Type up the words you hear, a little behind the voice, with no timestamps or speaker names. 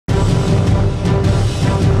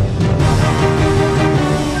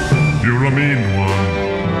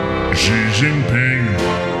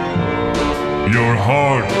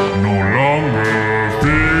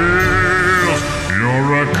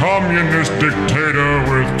dictator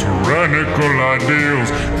with tyrannical ideals,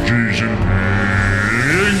 Xi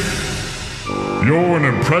Jinping. You're an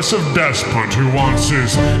impressive despot who wants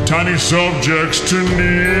his tiny subjects to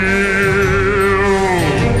kneel.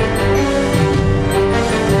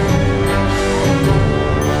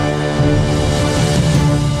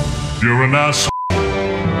 You're an asshole,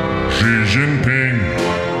 Xi Jinping.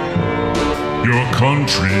 Your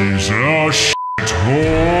country's a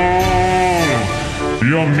shithole.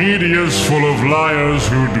 Your media's full of liars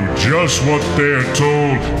who do just what they're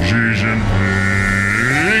told, Xi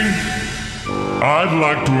Jinping. I'd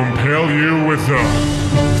like to impale you with a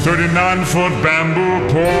 39-foot bamboo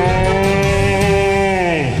pole.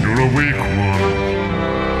 You're a weak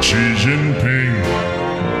one, Xi Jinping.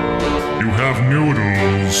 You have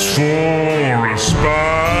noodles for a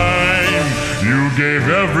spine. You gave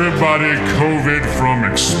everybody COVID from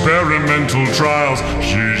experimental trials,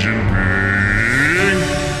 Xi Jinping.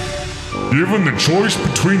 Given the choice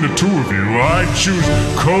between the two of you, I'd choose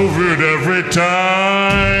COVID every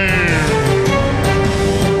time.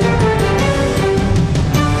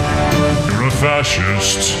 You're a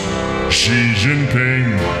fascist, Xi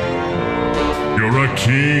Jinping. You're a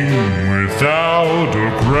king without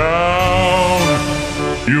a crown.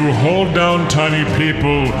 You hold down tiny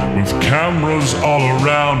people with cameras all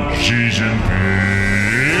around, Xi Jinping.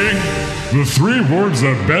 The three words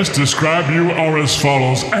that best describe you are as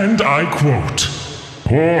follows, and I quote: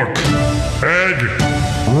 pork, egg,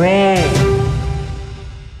 roll.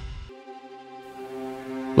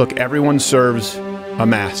 Look, everyone serves a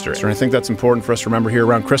master, and I think that's important for us to remember here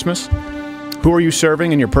around Christmas. Who are you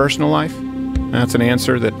serving in your personal life? That's an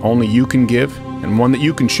answer that only you can give, and one that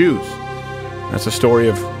you can choose. That's a story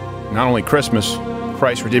of not only Christmas,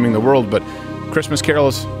 Christ redeeming the world, but Christmas Carol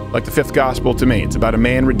is like the fifth gospel to me. It's about a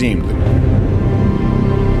man redeemed.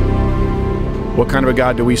 What kind of a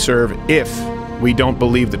God do we serve if we don't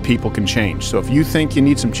believe that people can change? So if you think you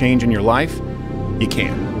need some change in your life, you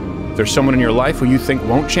can. If there's someone in your life who you think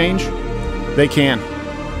won't change, they can.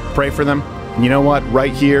 Pray for them. And you know what?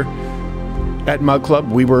 Right here at Mug Club,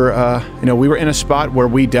 we were in a spot where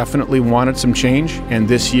we definitely wanted some change, and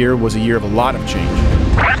this year was a year of a lot of change.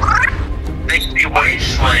 They can be wage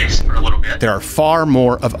slaves for a little bit. There are far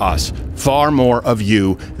more of us, far more of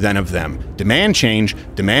you than of them. Demand change,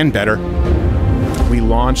 demand better. We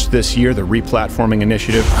launched this year the Replatforming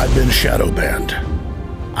Initiative. I've been shadow banned.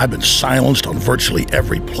 I've been silenced on virtually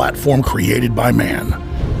every platform created by man.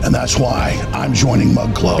 And that's why I'm joining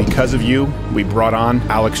Mug Club. Because of you, we brought on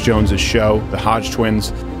Alex Jones's show, the Hodge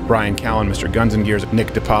Twins, Brian Callen, Mr. Guns and Gears, Nick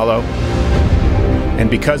DiPaolo. And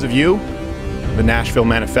because of you, the Nashville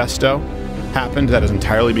Manifesto happened. That is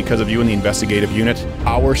entirely because of you and the investigative unit.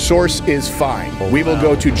 Our source is fine. We will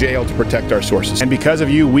go to jail to protect our sources. And because of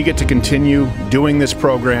you, we get to continue doing this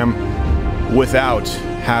program without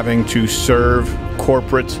having to serve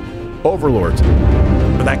corporate overlords.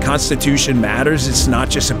 That Constitution matters. It's not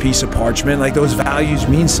just a piece of parchment. Like, those values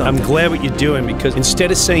mean something. I'm glad what you're doing, because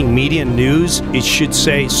instead of saying media news, it should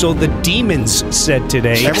say, so the demons said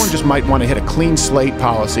today. Everyone just might want to hit a clean slate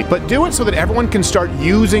policy, but do it so that everyone can start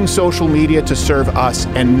using social media to serve us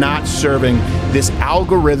and not serving this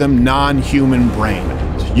algorithm non-human brain.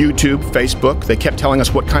 YouTube, Facebook, they kept telling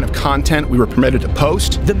us what kind of content we were permitted to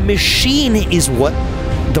post. The machine is what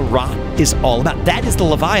The Rock is all about. That is the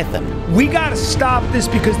Leviathan. We gotta stop this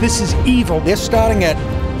because this is evil. They're starting at,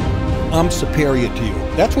 I'm superior to you.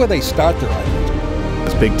 That's where they start their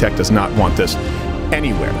argument. Big tech does not want this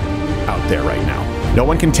anywhere out there right now. No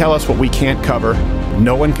one can tell us what we can't cover.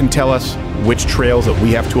 No one can tell us which trails that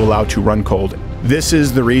we have to allow to run cold. This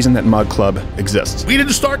is the reason that Mug Club exists. We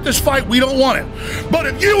didn't start this fight. We don't want it. But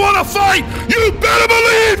if you want to fight, you better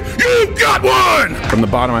believe you've got one! From the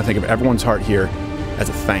bottom, I think, of everyone's heart here, as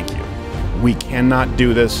a thank you. We cannot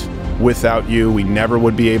do this without you. We never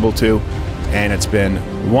would be able to. And it's been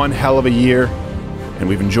one hell of a year, and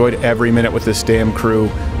we've enjoyed every minute with this damn crew.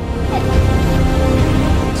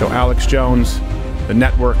 So Alex Jones, the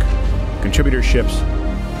network, contributorships,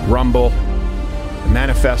 Rumble, the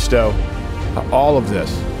Manifesto, all of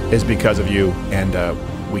this is because of you, and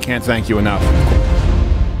we can't thank you enough.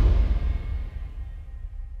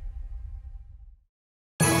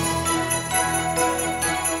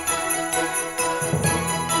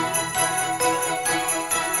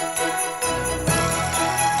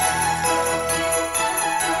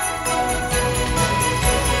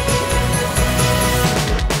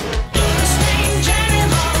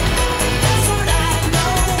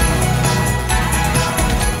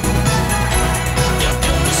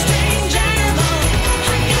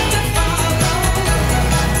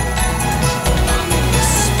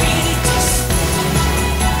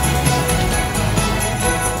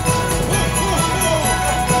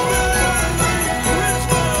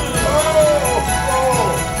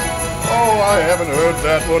 haven't heard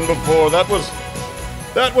that one before. That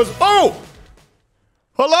was, oh!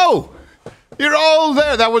 Hello! You're all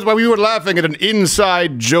there. That was why we were laughing at an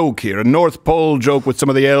inside joke here, a North Pole joke with some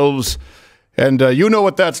of the elves. And you know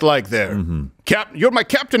what that's like there. Mm-hmm. You're my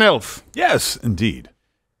Captain Elf. Yes, indeed.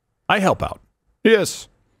 I help out. Yes.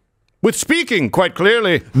 With speaking, quite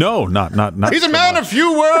clearly. No, not He's a so man much. of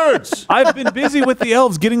few words. I've been busy with the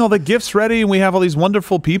elves, getting all the gifts ready, and we have all these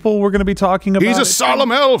wonderful people we're going to be talking about. He's a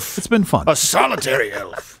solemn elf. It's been fun. A solitary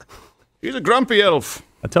elf. He's a grumpy elf.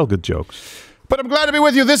 I tell good jokes. But I'm glad to be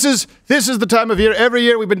with you. This is the time of year. Every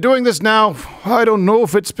year we've been doing this now. I don't know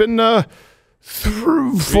if it's been 4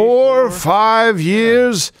 or 5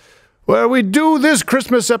 years where we do this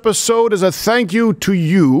Christmas episode as a thank you to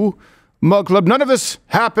you, Mug Club. None of this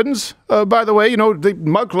happens. By the way, you know, the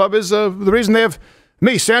Mug Club is the reason they have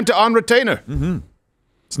me, Santa, on retainer. Mm-hmm.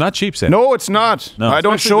 It's not cheap, Santa. No, it's not. No, I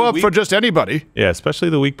don't show up for just anybody. Yeah, especially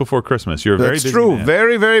the week before Christmas. You're a very busy That's true. man.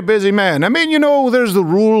 Very, very busy man. I mean, you know, there's the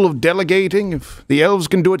rule of delegating. If the elves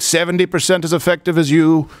can do it 70% as effective as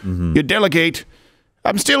you, you delegate.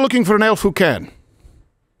 I'm still looking for an elf who can.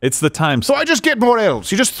 It's the time. So I just get more elves.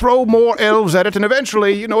 You just throw more elves at it, and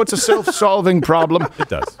eventually, you know, it's a self-solving problem. It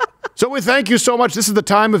does. So we thank you so much. This is the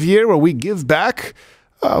time of year where we give back.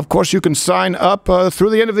 Of course, you can sign up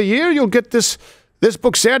through the end of the year. You'll get this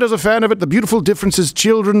book. Santa's a fan of it, The Beautiful Differences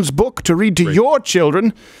children's book to read to your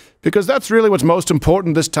children, because that's really what's most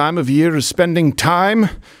important this time of year is spending time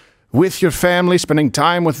with your family, spending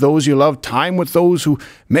time with those you love, time with those who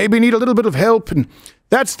maybe need a little bit of help. And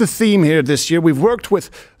that's the theme here this year. We've worked with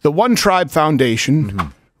the One Tribe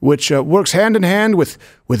Foundation, which works hand in hand with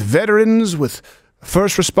veterans, with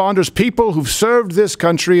first responders, people who've served this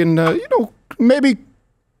country and, you know, maybe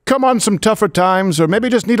come on some tougher times or maybe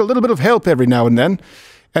just need a little bit of help every now and then.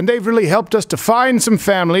 And they've really helped us to find some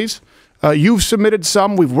families. You've submitted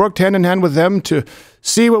some. We've worked hand in hand with them to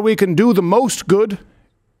see where we can do the most good.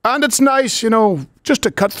 And it's nice, you know, just to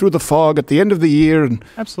cut through the fog at the end of the year and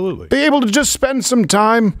absolutely be able to just spend some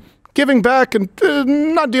time giving back and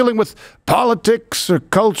not dealing with politics or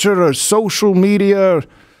culture or social media.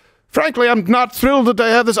 Frankly, I'm not thrilled that I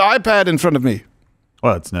have this iPad in front of me.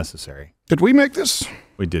 Well, it's necessary. Did we make this?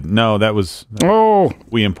 We didn't. No, that was...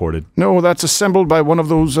 we imported. No, that's assembled by one of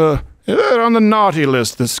those... they're on the naughty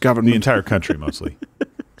list, this government. The entire country, mostly.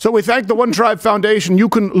 So we thank the One Tribe Foundation. You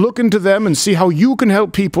can look into them and see how you can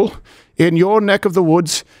help people in your neck of the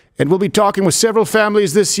woods. And we'll be talking with several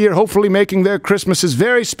families this year, hopefully making their Christmases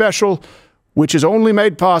very special, which is only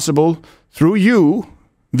made possible through you,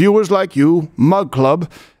 viewers like you, Mug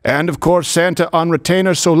Club, and, of course, Santa on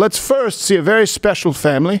retainer. So let's first see a very special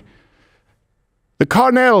family, the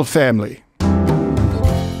Carnell family.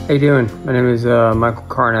 How you doing? My name is Michael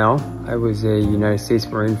Carnell. I was a United States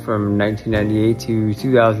Marine from 1998 to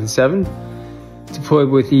 2007. Deployed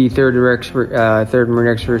with the 3rd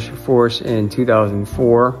Marine Expedition Force in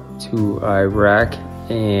 2004 to Iraq.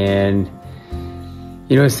 And,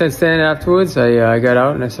 you know, since then afterwards, I got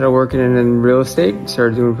out and I started working in real estate.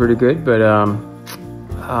 Started doing pretty good, but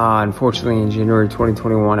unfortunately in January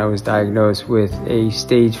 2021, I was diagnosed with a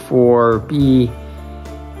stage 4B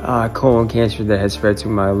colon cancer that has spread to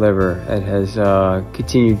my liver. It has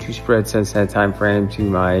continued to spread since that time frame to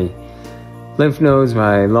my lymph nodes,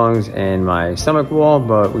 my lungs, and my stomach wall,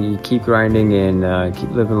 but we keep grinding and keep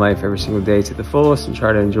living life every single day to the fullest and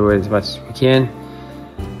try to enjoy it as much as we can.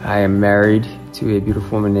 I am married to a beautiful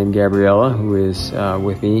woman named Gabriella who is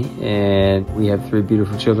with me, and we have 3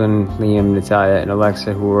 beautiful children, Liam, Natalia, and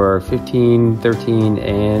Alexa, who are 15, 13,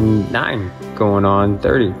 and 9, going on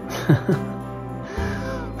 30.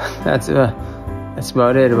 That's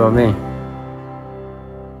about it about me.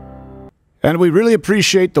 And we really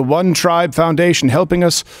appreciate the One Tribe Foundation helping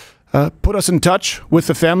us put us in touch with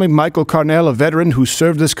the family. Michael Carnell, a veteran who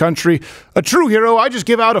served this country, a true hero. I just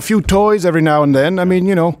give out a few toys every now and then. I mean,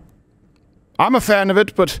 you know, I'm a fan of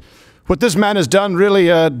it, but what this man has done really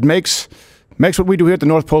makes what we do here at the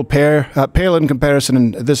North Pole pale in comparison.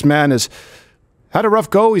 And this man has had a rough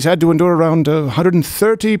go. He's had to endure around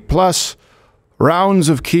 130 plus rounds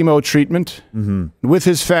of chemo treatment with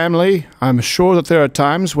his family. I'm sure that there are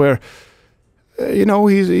times where, you know,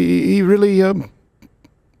 he really,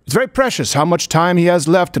 it's very precious how much time he has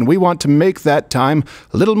left, and we want to make that time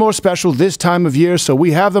a little more special this time of year. So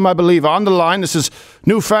we have them, I believe, on the line. This is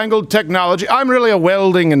newfangled technology. I'm really a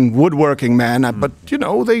welding and woodworking man, but, you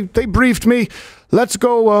know, they briefed me. Let's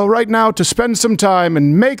go right now to spend some time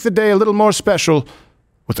and make the day a little more special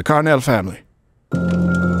with the Carnell family.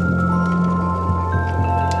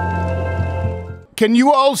 Can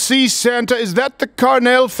you all see Santa? Is that the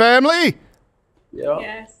Carnell family? Yeah.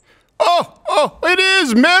 Yes. Oh, it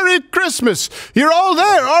is! Merry Christmas! You're all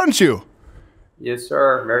there, aren't you? Yes,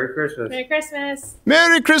 sir. Merry Christmas. Merry Christmas.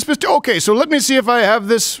 Merry Christmas. Okay, so let me see if I have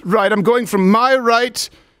this right. I'm going from my right,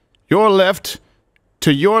 your left,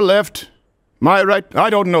 to your left, my right. I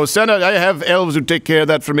don't know, Santa. I have elves who take care of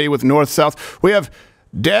that for me with north-south. We have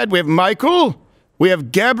Dad, we have Michael, we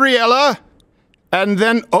have Gabriella, and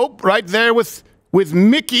then, right there with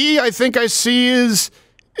Mickey, I think I see is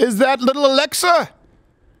that little Alexa?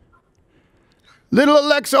 Little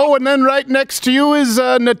Alexa. Oh, and then right next to you is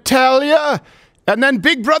Natalia. And then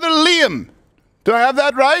Big Brother Liam. Do I have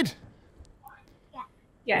that right?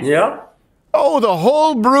 Yes. Yeah. Oh, the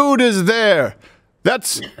whole brood is there.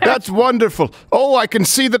 That's wonderful. Oh, I can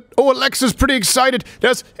see that. Oh, Alexa's pretty excited.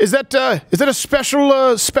 Is that a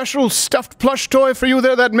special stuffed plush toy for you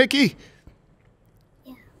there, that Mickey?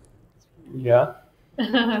 Yeah.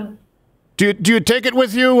 Do you take it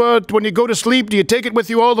with you when you go to sleep? Do you take it with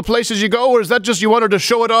you all the places you go, or is that just you wanted to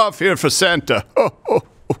show it off here for Santa? Oh.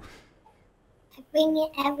 I bring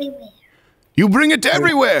it everywhere. You bring it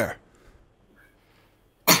everywhere.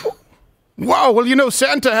 Wow, well,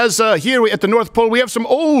 Santa has here at the North Pole, we have some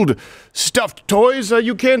old stuffed toys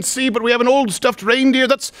you can't see, but we have an old stuffed reindeer.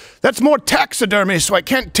 That's more taxidermy, so I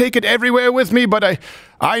can't take it everywhere with me, but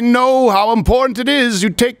I know how important it is. You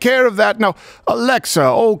take care of that. Now, Alexa,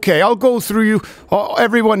 okay, I'll go through you,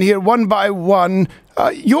 everyone here, one by one.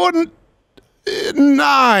 You're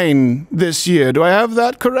 9 this year. Do I have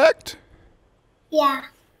that correct? Yeah.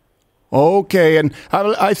 Okay, and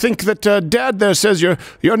I think that Dad there says you're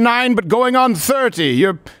 9, but going on 30.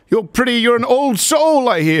 You're an old soul,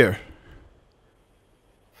 I hear.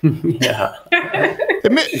 Yeah.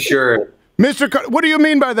 Sure. Mr. What do you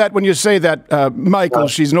mean by that when you say that, Michael?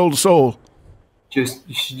 She's an old soul. She's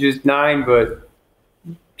just 9, but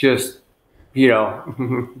just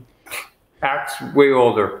acts way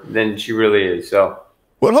older than she really is. So.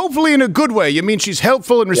 Well, hopefully in a good way. You mean she's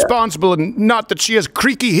helpful and responsible, and not that she has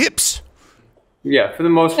creaky hips? Yeah, for the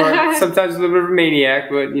most part. Sometimes a little bit of a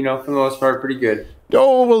maniac, but, for the most part, pretty good.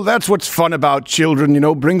 Oh, well, that's what's fun about children,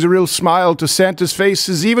 brings a real smile to Santa's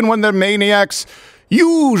faces, even when they're maniacs.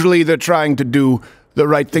 Usually they're trying to do the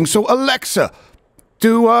right thing. So, Alexa,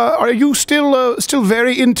 are you still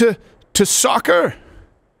very into soccer?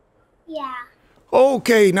 Yeah.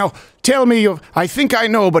 Okay, now, tell me, I think I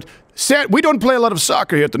know, but we don't play a lot of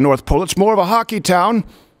soccer here at the North Pole. It's more of a hockey town.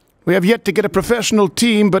 We have yet to get a professional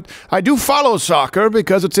team, but I do follow soccer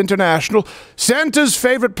because it's international. Santa's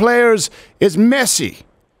favorite players is Messi.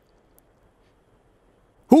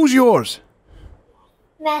 Who's yours?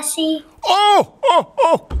 Messi.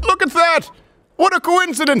 Oh, look at that. What a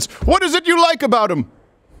coincidence. What is it you like about him?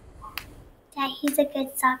 That he's a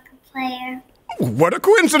good soccer player. What a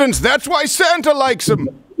coincidence. That's why Santa likes him.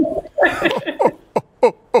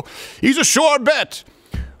 He's a sure bet,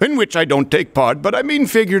 in which I don't take part, but I mean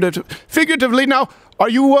figuratively. Now, are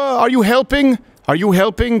you helping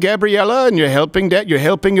Gabriella, and you're helping Dad? You're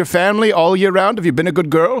helping your family all year round? Have you been a good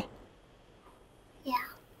girl? Yeah.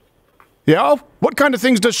 Yeah? What kind of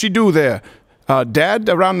things does she do there, Dad,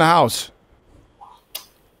 around the house?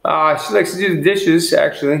 She likes to do the dishes,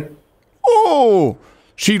 actually. Oh,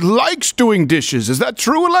 she likes doing dishes. Is that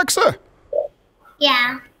true, Alexa?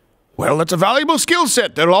 Yeah. Well, that's a valuable skill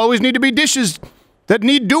set. There'll always need to be dishes that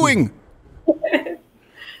need doing.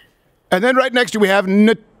 And then right next to you we have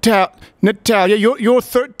Natalia. You're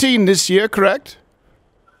 13 this year, correct?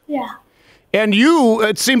 Yeah. And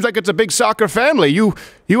it seems like it's a big soccer family. You're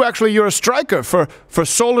a striker for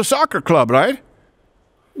Solar Soccer Club, right?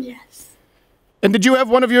 Yes. And did you have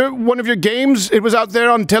one of your games? It was out there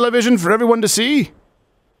on television for everyone to see?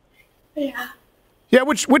 Yeah. Yeah,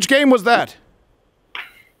 which game was that?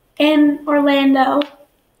 In Orlando.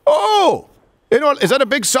 Oh! Is that a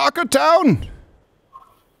big soccer town?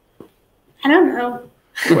 I don't know.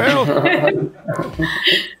 Well,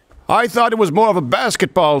 I thought it was more of a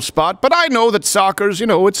basketball spot, but I know that soccer's,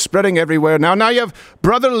 it's spreading everywhere now. Now you have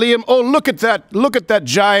Brother Liam. Oh, look at that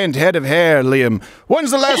giant head of hair, Liam.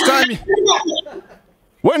 When's the last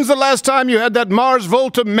time you had that Mars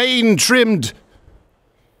Volta mane trimmed?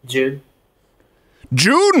 June.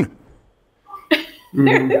 June?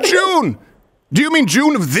 June? Do you mean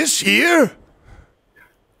June of this year?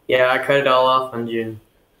 Yeah, I cut it all off in June.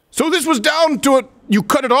 So this was down to you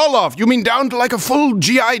cut it all off. You mean down to like a full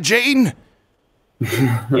G.I. Jane?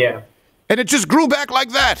 Yeah. And it just grew back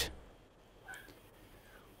like that?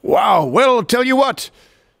 Wow. Well, I'll tell you what.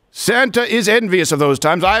 Santa is envious of those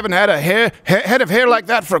times. I haven't had a head of hair like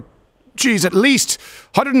that for, at least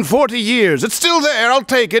 140 years. It's still there. I'll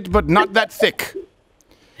take it, but not that thick.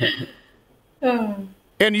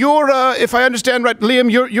 And you're, if I understand right,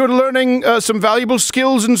 Liam, you're learning some valuable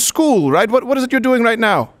skills in school, right? What is it you're doing right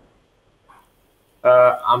now?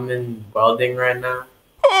 I'm in welding right now.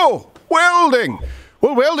 Oh, welding!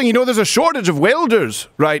 Well, welding, you know, there's a shortage of welders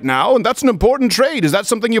right now, and that's an important trade. Is that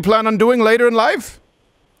something you plan on doing later in life?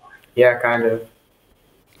 Yeah, kind of.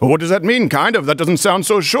 Well, what does that mean, kind of? That doesn't sound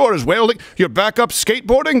so sure. Is welding your backup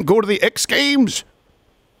skateboarding? Go to the X Games?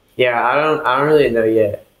 Yeah, I don't really know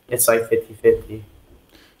yet. It's like 50-50.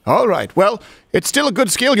 All right. Well, it's still a good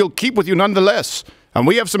skill you'll keep with you nonetheless. And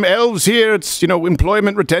we have some elves here. It's, you know,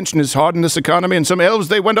 employment retention is hard in this economy, and some elves,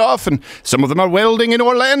 they went off, and some of them are welding in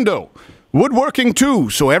Orlando. Woodworking, too,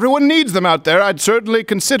 so everyone needs them out there. I'd certainly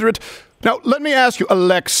consider it. Now, let me ask you,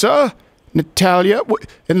 Alexa, Natalia,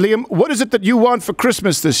 and Liam, what is it that you want for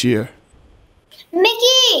Christmas this year?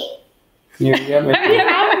 Mickey! Yeah, Mickey.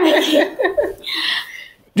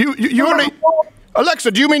 You already...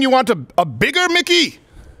 Alexa, do you mean you want a bigger Mickey?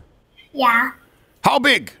 Yeah. How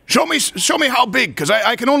big? Show me how big, because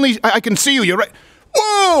I can see you. You're right.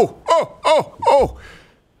 Whoa! Oh!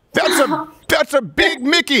 That's a big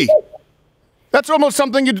Mickey. That's almost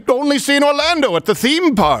something you'd only see in Orlando at the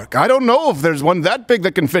theme park. I don't know if there's one that big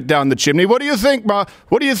that can fit down the chimney. What do you think, Ma?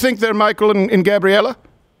 What do you think there, Michael and Gabriella?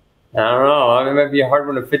 I don't know. I mean, it might be a hard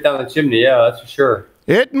one to fit down the chimney. Yeah, that's for sure.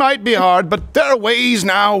 It might be hard, but there are ways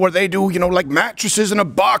now where they do, you know, like mattresses in a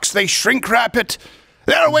box. They shrink wrap it.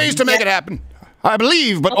 There are ways to make it happen. I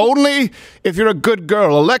believe, but only if you're a good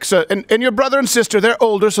girl. Alexa, and your brother and sister, they're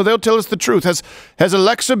older, so they'll tell us the truth. Has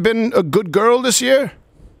Alexa been a good girl this year?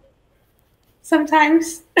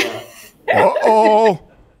 Sometimes. Uh-oh.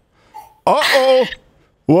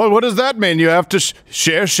 Well, what does that mean? You have to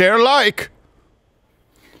share like.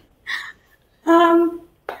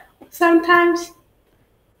 Sometimes.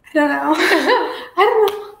 I don't know. I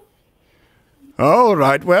don't know. All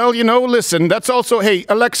right. Well, you know, listen, that's also... Hey,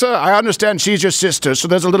 Alexa, I understand she's your sister, so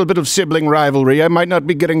there's a little bit of sibling rivalry. I might not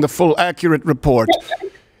be getting the full accurate report.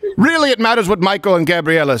 Really, it matters what Michael and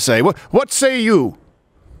Gabriella say. What say you?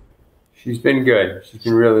 She's been good. She's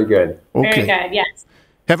been really good. Okay. Very good, yes.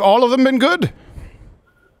 Have all of them been good?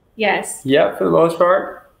 Yes. Yeah, for the most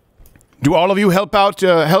part. Do all of you help out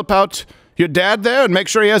your dad there and make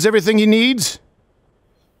sure he has everything he needs?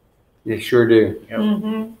 You sure do. Yep.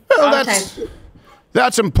 Mm-hmm. Well,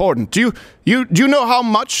 that's important. Do you know how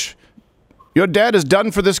much your dad has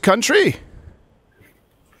done for this country?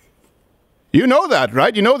 You know that,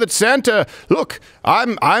 right? You know that Santa... Look,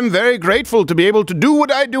 I'm very grateful to be able to do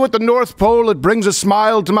what I do at the North Pole. It brings a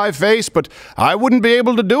smile to my face, but I wouldn't be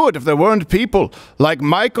able to do it if there weren't people like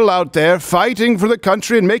Michael out there fighting for the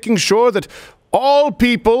country and making sure that all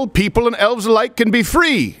people and elves alike, can be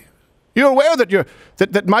free. You're aware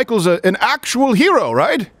that Michael's an actual hero,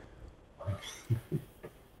 right?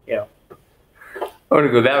 Yeah. I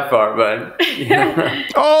wouldn't go that far, but...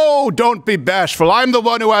 Oh, don't be bashful. I'm the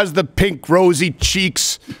one who has the pink, rosy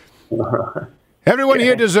cheeks. Everyone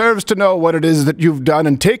here deserves to know what it is that you've done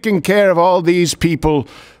and taking care of all these people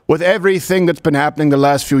with everything that's been happening the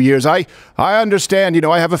last few years. I understand, you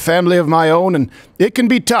know, I have a family of my own, and it can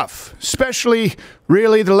be tough, especially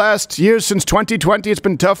really the last years since 2020. It's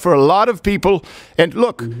been tough for a lot of people. And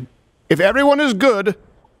look, if everyone is good,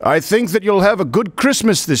 I think that you'll have a good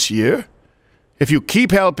Christmas this year. If you keep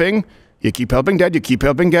helping Dad, you keep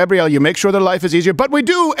helping Gabrielle, you make sure their life is easier. But we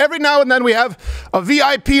do, every now and then, we have a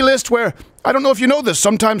VIP list where, I don't know if you know this,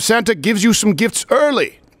 sometimes Santa gives you some gifts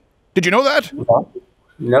early. Did you know that?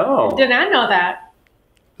 No. Did not know that.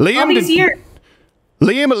 Liam, all these years.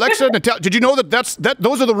 Liam, Alexa, Natalia, did you know that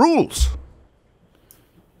those are the rules?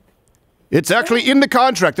 It's actually in the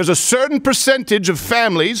contract. There's a certain percentage of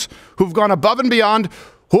families who've gone above and beyond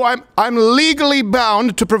who I'm legally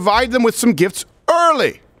bound to provide them with some gifts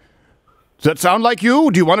early. Does that sound like you?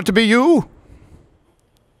 Do you want it to be you?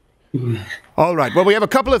 All right. Well, we have a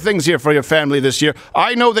couple of things here for your family this year.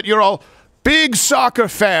 I know that you're all big soccer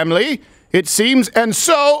family, it seems. And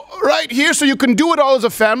so, right here, so you can do it all as a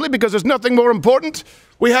family because there's nothing more important,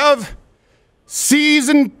 we have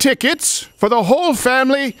season tickets for the whole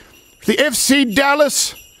family, the FC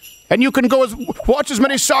Dallas, and you can go watch as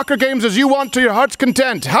many soccer games as you want to your heart's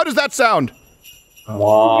content. How does that sound?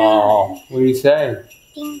 Wow. What do you say?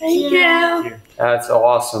 Thank you. That's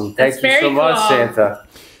awesome. Thank you so much, Santa.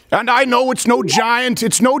 And I know it's no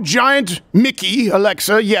giant Mickey,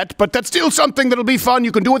 Alexa, yet, but that's still something that'll be fun.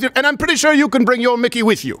 You can do with your, and I'm pretty sure you can bring your Mickey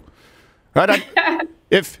with you. Right?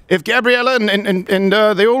 If Gabriella and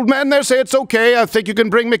the old man there say it's okay, I think you can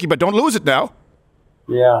bring Mickey, but don't lose it now.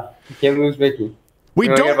 Yeah, you can't lose Mickey. We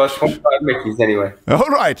don't have about 25 Mickeys anyway. All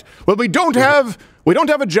right. Well, we don't have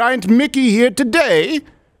a giant Mickey here today,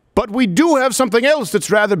 But we do have something else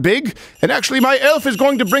that's rather big, and actually my elf is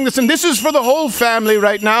going to bring this in. This is for the whole family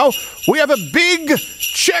right now. We have a big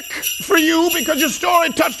check for you because your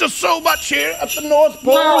story touched us so much here at the North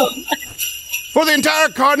Pole. Wow. For the entire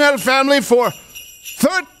Carnell family for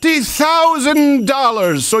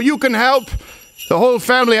 $30,000, so you can help the whole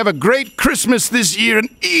family have a great Christmas this year and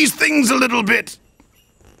ease things a little bit.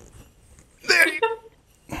 There you go.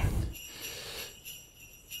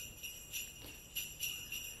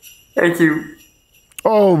 Thank you.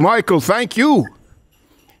 Oh, Michael, thank you.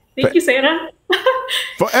 Thank you, Santa.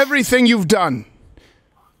 For everything you've done.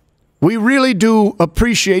 We really do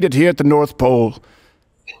appreciate it here at the North Pole.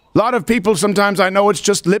 A lot of people, sometimes I know it's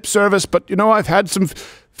just lip service, but, you know, I've had some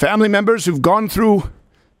family members who've gone through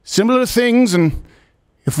similar things, and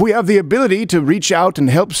if we have the ability to reach out and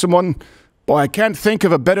help someone, boy, I can't think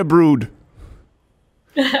of a better brood.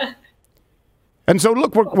 And so,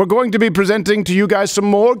 look, we're going to be presenting to you guys some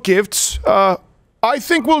more gifts. I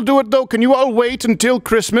think we'll do it, though. Can you all wait until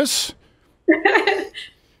Christmas?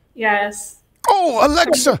 Yes. Oh,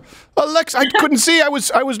 Alexa, I couldn't see. I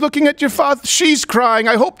was looking at your father. She's crying.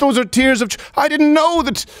 I hope those are tears of. I didn't know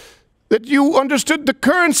that you understood the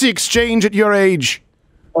currency exchange at your age.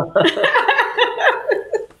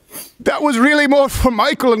 That was really more for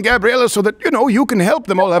Michael and Gabriella, so that, you know, you can help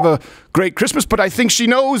them all have a great Christmas. But I think she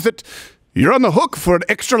knows that you're on the hook for an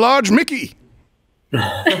extra large Mickey. We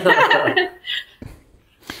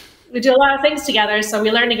do a lot of things together, so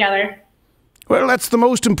we learn together. Well, that's the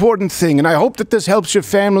most important thing, and I hope that this helps your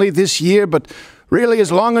family this year, but really, as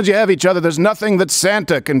long as you have each other, there's nothing that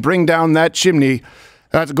Santa can bring down that chimney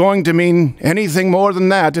that's going to mean anything more than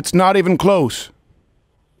that. It's not even close.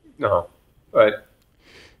 No, but...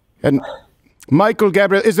 And Michael,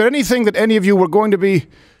 Gabrielle, is there anything that any of you were going to be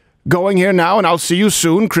going here now, and I'll see you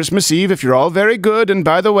soon, Christmas Eve, if you're all very good. And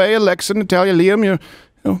by the way, Alexa, Natalia, Liam,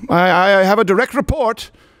 I have a direct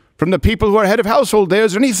report from the people who are head of household there.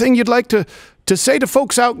 Is there anything you'd like to say to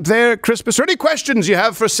folks out there at Christmas, or any questions you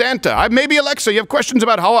have for Santa? Maybe, Alexa, you have questions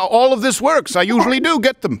about how all of this works. I usually do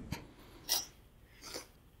get them.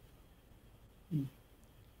 You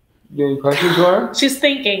have any questions, Laura? She's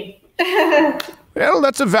thinking. Well,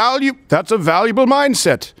 that's a valuable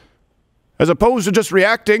mindset. As opposed to just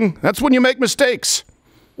reacting, that's when you make mistakes.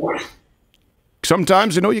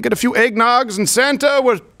 Sometimes, you know, you get a few eggnogs and Santa,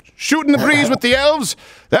 we're shooting the breeze with the elves.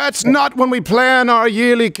 That's not when we plan our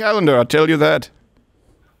yearly calendar, I'll tell you that.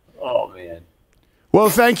 Oh, man. Well,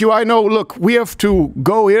 thank you. I know, look, we have to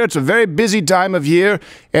go here. It's a very busy time of year.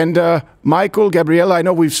 And Michael, Gabriella, I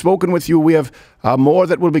know we've spoken with you. We have more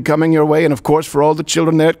that will be coming your way. And, of course, for all the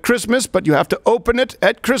children there at Christmas. But you have to open it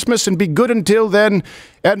at Christmas and be good until then.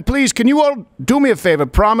 And please, can you all do me a favor?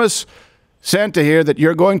 Promise Santa here that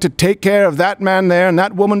you're going to take care of that man there and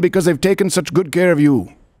that woman because they've taken such good care of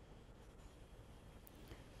you.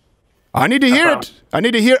 I need to hear it. I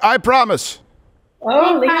need to hear, I promise.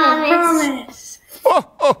 Oh, I promise.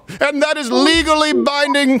 Oh, and that is legally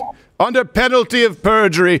binding under penalty of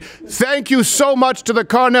perjury. Thank you so much to the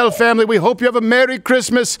Carnell family. We hope you have a Merry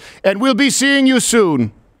Christmas, and we'll be seeing you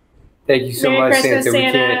soon. Thank you so Merry much, Christmas,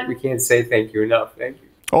 Santa. We can't say thank you enough. Thank you.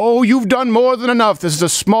 Oh, you've done more than enough. This is a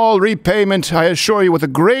small repayment, I assure you, with a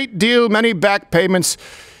great deal, many back payments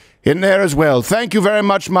in there as well. Thank you very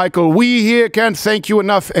much, Michael. We here can't thank you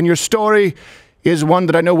enough, and your story is one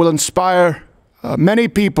that I know will inspire many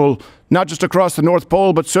people, not just across the North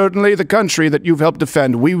Pole, but certainly the country that you've helped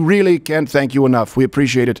defend. We really can't thank you enough. We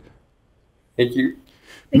appreciate it. Thank you.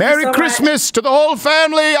 Merry Christmas to the whole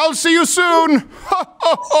family. I'll see you soon. Ho,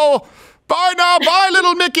 ho, ho. Bye now. Bye,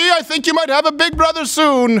 little Mickey. I think you might have a big brother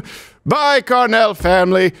soon. Bye, Carnell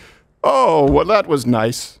family. Oh, well, that was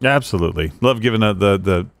nice. Absolutely. Love giving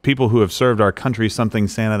the people who have served our country something,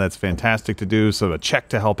 Santa. That's fantastic to do. So a check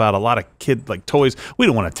to help out a lot of toys. We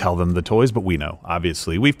don't want to tell them the toys, but we know,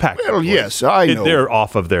 obviously. We've packed Well, yes, I know. They're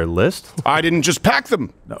off of their list. I didn't just pack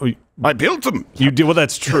them. No, I built them. You did. Well,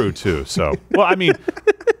 that's true, too. So, well, I mean,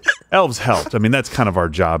 elves helped. I mean, that's kind of our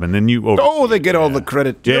job. And then you they get all the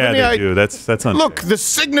credit. Yeah, they do. That's unfair. Look, the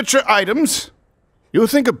signature items. You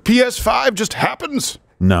think a PS5 just happens?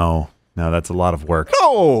 No, that's a lot of work.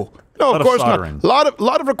 No, of course not. soldering. A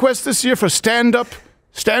lot of requests this year for stand-up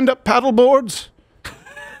paddle boards.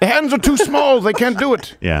 The hands are too small; they can't do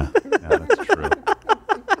it. Yeah, that's true.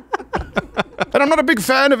 And I'm not a big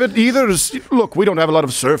fan of it either. Look, we don't have a lot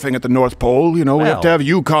of surfing at the North Pole. You know, we have to have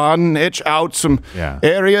Yukon etch out some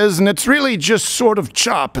areas, and it's really just sort of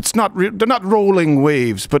chop. It's not. They're not rolling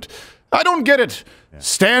waves, but I don't get it. Yeah.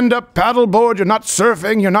 Stand-up paddleboard. You're not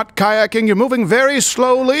surfing. You're not kayaking. You're moving very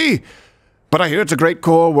slowly. But I hear it's a great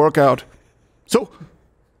core workout. So,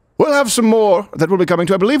 we'll have some more that will be coming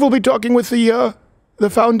to. I believe we'll be talking with the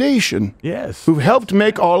foundation. Yes. Who've helped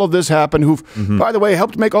make all of this happen, who've, by the way,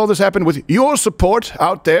 helped make all this happen with your support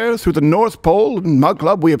out there through the North Pole and Mug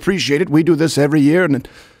Club. We appreciate it. We do this every year, and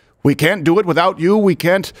we can't do it without you. We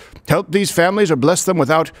can't help these families or bless them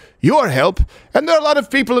without your help. And there are a lot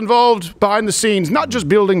of people involved behind the scenes, not just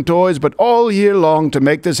building toys, but all year long to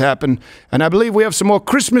make this happen. And I believe we have some more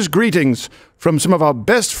Christmas greetings from some of our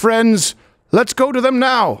best friends. Let's go to them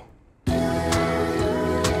now.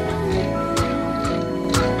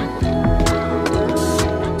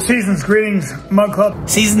 Season's greetings, Mug Club.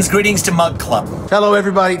 Season's greetings to Mug Club. Hello,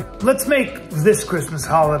 everybody. Let's make this Christmas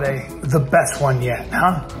holiday the best one yet,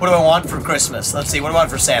 huh? What do I want for Christmas? Let's see, what do I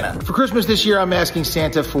want for Santa? For Christmas this year, I'm asking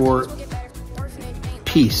Santa for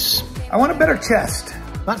peace. I want a better chest.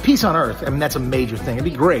 Not peace on Earth. I mean, that's a major thing. It'd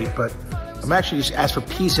be great, but I'm actually just asked for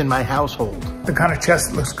peace in my household. The kind of chest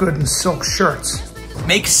that looks good in silk shirts.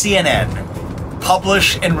 Make CNN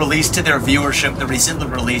publish and release to their viewership the recently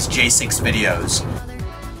released J6 videos.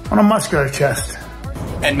 On a muscular chest.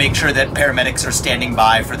 And make sure that paramedics are standing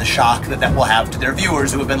by for the shock that will have to their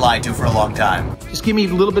viewers who have been lied to for a long time. Just give me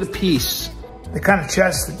a little bit of peace. The kind of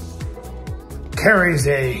chest that carries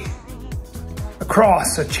a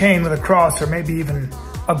cross, a chain with a cross, or maybe even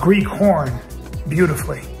a Greek horn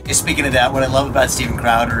beautifully. Speaking of that, what I love about Steven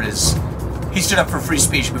Crowder is he stood up for free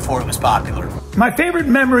speech before it was popular. My favorite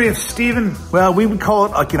memory of Steven? Well, we would call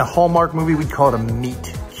it, like in a Hallmark movie, we'd call it a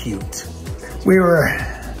meet cute. We were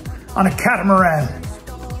on a catamaran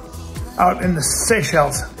out in the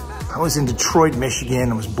Seychelles. I was in Detroit,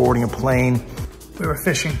 Michigan. I was boarding a plane. We were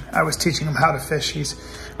fishing. I was teaching him how to fish. He's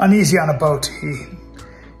uneasy on a boat.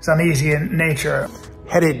 He's uneasy in nature.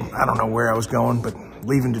 Headed, I don't know where I was going, but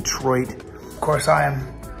leaving Detroit. Of course, I am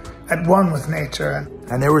at one with nature.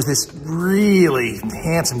 And there was this really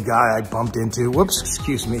handsome guy I bumped into. Whoops,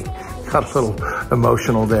 excuse me. Got a little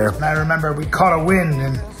emotional there. And I remember we caught a wind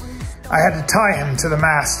and I had to tie him to the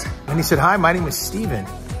mast. And he said, "Hi, my name is Steven."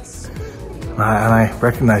 And I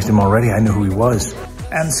recognized him already. I knew who he was.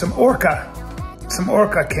 And some orca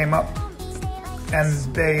came up and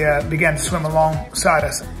they began to swim alongside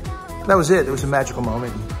us. That was it. It was a magical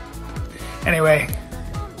moment. Anyway.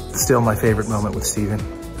 Still my favorite moment with Steven.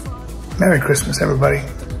 Merry Christmas, everybody.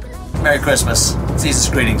 Merry Christmas. Season's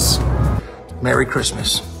greetings. Merry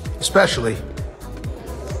Christmas. Especially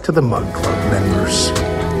to the Mug Club members.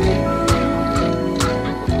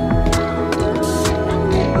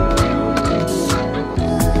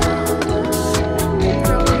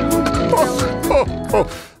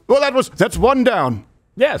 Well, that's one down.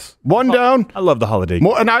 Yes. One down. I love the holiday.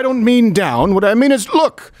 More, and I don't mean down. What I mean is,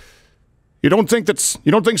 look, you don't think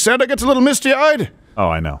Santa gets a little misty-eyed? Oh,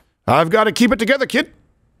 I know. I've got to keep it together, kid.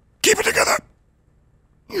 Keep it together.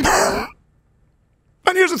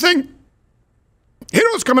 And here's the thing.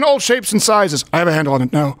 Heroes come in all shapes and sizes. I have a handle on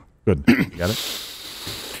it now. Good. You got it?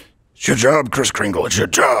 It's your job, Kris Kringle. It's your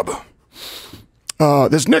job.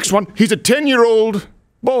 This next one, he's a 10-year-old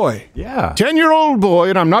boy. Yeah. 10-year-old boy,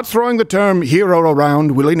 and I'm not throwing the term hero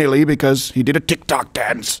around willy-nilly because he did a TikTok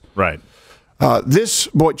dance. Right. This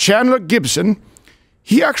boy, Chandler Gibson,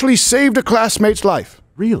 he actually saved a classmate's life.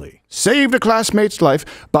 Really? Saved a classmate's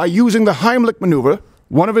life by using the Heimlich maneuver.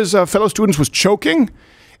 One of his fellow students was choking,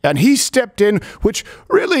 and he stepped in, which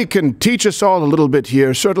really can teach us all a little bit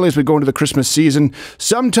here, certainly as we go into the Christmas season.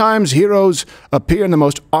 Sometimes heroes appear in the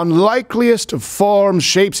most unlikeliest of forms,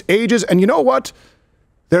 shapes, ages, and you know what?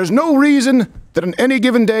 There's no reason that on any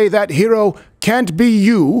given day that hero can't be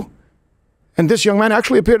you. And this young man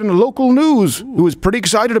actually appeared in the local news, who was pretty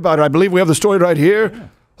excited about it. I believe we have the story right here. Yeah.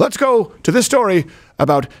 Let's go to this story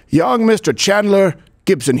about young Mr. Chandler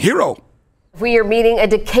Gibson, hero. We are meeting a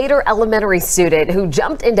Decatur elementary student who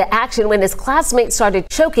jumped into action when his classmate started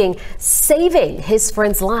choking, saving his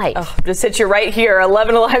friend's life. Oh, just hit you right here.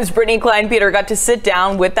 11 Alive's Brittany Klein-Peter got to sit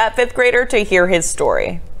down with that fifth grader to hear his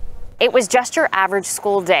story. It was just your average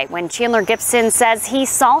school day when Chandler Gibson says he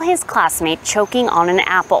saw his classmate choking on an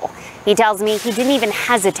apple. He tells me he didn't even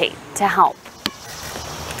hesitate to help.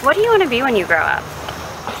 What do you want to be when you grow up?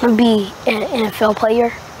 I want to be an NFL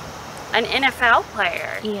player. An NFL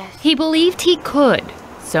player? Yes. He believed he could,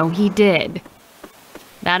 so he did.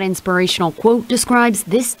 That inspirational quote describes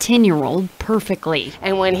this 10-year-old perfectly.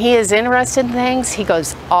 And when he is interested in things, he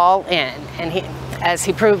goes all in, and as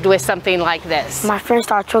he proved with something like this. My friend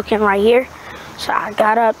started choking right here, so I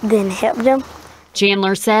got up, then helped him.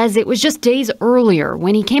 Chandler says it was just days earlier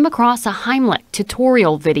when he came across a Heimlich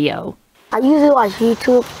tutorial video. I usually watch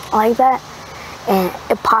YouTube like that, and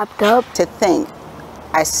it popped up. To think,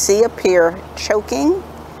 I see a peer choking,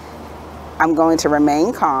 I'm going to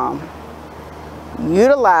remain calm,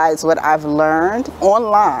 utilize what I've learned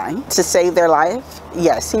online to save their life,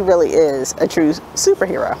 yes, he really is a true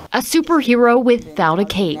superhero. A superhero without a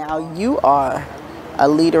cape. Now you are a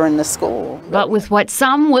leader in the school. But with what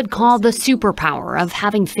some would call the superpower of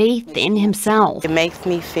having faith in himself. It makes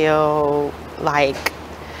me feel like,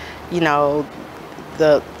 you know,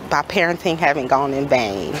 my parenting haven't gone in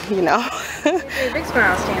vain, you know? Big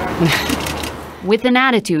smile, Stanley. With an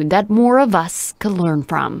attitude that more of us could learn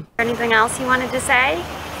from. Anything else you wanted to say?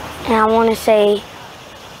 And I want to say,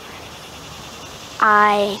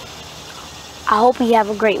 I hope you have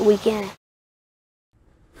a great weekend.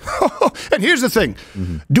 And here's the thing.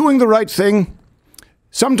 Doing the right thing,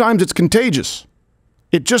 sometimes it's contagious.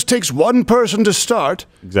 It just takes one person to start.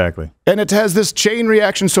 Exactly. And it has this chain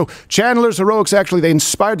reaction. So Chandler's heroics, actually, they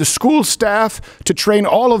inspired the school staff to train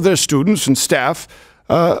all of their students and staff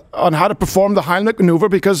on how to perform the Heimlich maneuver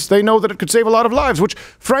because they know that it could save a lot of lives, which,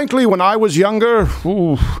 frankly, when I was younger,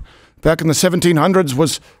 back in the 1700s,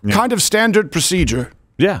 was kind of standard procedure.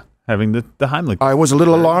 Yeah, having the Heimlich. I was a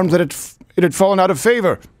little alarmed that it had fallen out of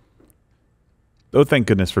favor. Oh, thank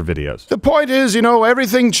goodness for videos. The point is, you know,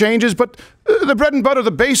 everything changes, but the bread and butter,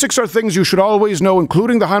 the basics are things you should always know,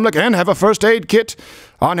 including the Heimlich, and have a first aid kit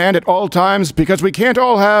on hand at all times, because we can't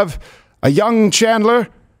all have a young Chandler.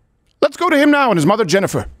 Let's go to him now and his mother,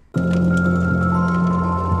 Jennifer.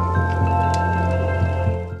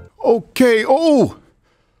 Okay, oh,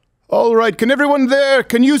 all right, can everyone there,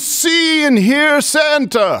 can you see and hear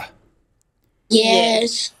Santa?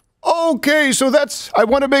 Yes. Okay, so I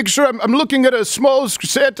want to make sure I'm looking at a small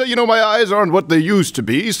Santa. You know, my eyes aren't what they used to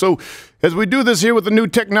be. So as we do this here with the new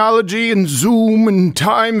technology and zoom and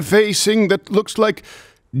time facing, that looks like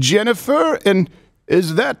Jennifer. And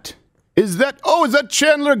is that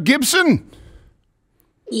Chandler Gibson?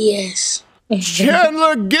 Yes.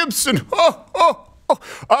 Chandler Gibson. Oh,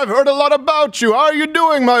 I've heard a lot about you. How are you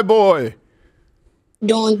doing, my boy?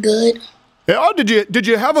 Doing good. Yeah, did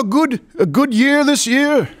you have a good year this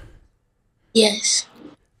year? Yes.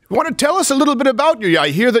 Want to tell us a little bit about you? I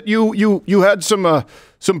hear that you had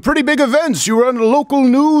some pretty big events. You were on a local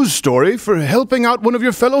news story for helping out one of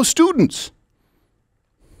your fellow students.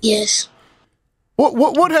 Yes.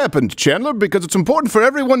 What happened, Chandler? Because it's important for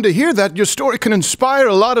everyone to hear that. Your story can inspire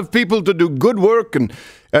a lot of people to do good work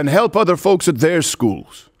and help other folks at their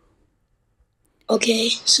schools. Okay,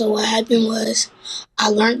 so what happened was I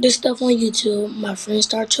learned this stuff on YouTube. My friend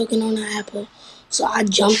started choking on an apple. So I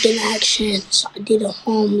jumped in action. So I did a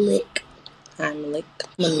Heimlich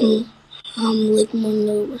maneuver. Heimlich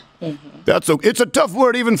maneuver. It's a tough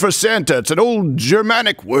word even for Santa. It's an old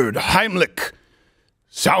Germanic word, Heimlich.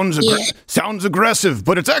 Sounds aggressive,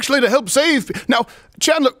 but it's actually to help save. Now,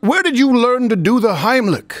 Chandler, where did you learn to do the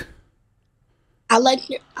Heimlich? I learned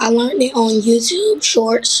it on YouTube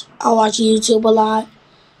Shorts. I watch YouTube a lot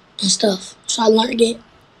and stuff. So I learned it.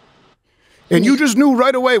 And you just knew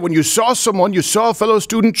right away when you saw someone, you saw a fellow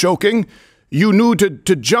student choking, you knew to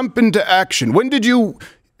jump into action. When did you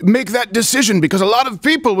make that decision? Because a lot of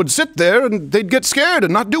people would sit there and they'd get scared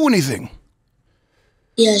and not do anything.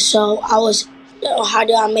 Yeah, so how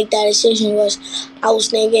did I make that decision I was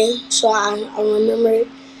thinking, so I remembered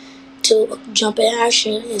to jump in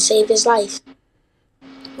action and save his life.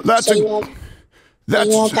 He won't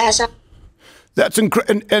pass out. That's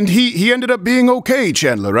incredible. And he ended up being okay,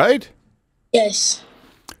 Chandler, right? Yes.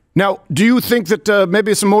 Now, do you think that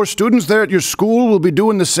maybe some more students there at your school will be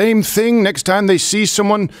doing the same thing next time they see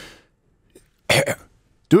someone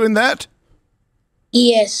doing that?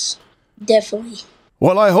 Yes, definitely.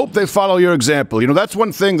 Well, I hope they follow your example. You know, that's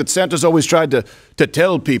one thing that Santa's always tried to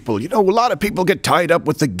tell people. You know, a lot of people get tied up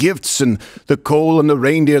with the gifts and the coal and the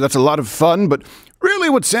reindeer. That's a lot of fun. But really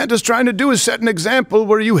what Santa's trying to do is set an example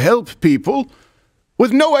where you help people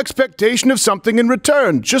with no expectation of something in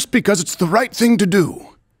return, just because it's the right thing to do.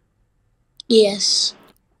 Yes.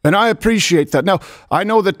 And I appreciate that. Now, I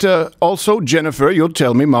know that also Jennifer, you'll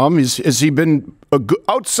tell me, Mom, has he been,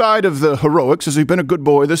 outside of the heroics, has he been a good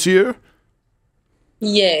boy this year?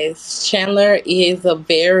 Yes, Chandler is a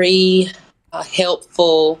very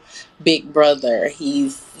helpful big brother.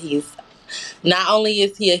 He's not only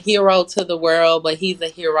is he a hero to the world, but he's a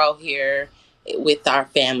hero here with our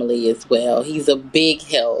family as well. He's a big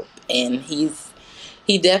help, and he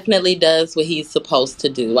definitely does what he's supposed to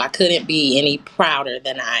do. I couldn't be any prouder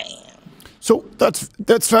than I am. So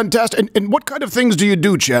that's fantastic. And what kind of things do you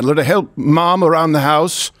do, Chandler, to help Mom around the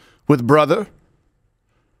house with brother?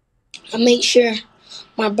 I make sure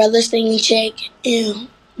my brother's staying in check and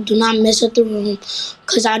do not mess up the room,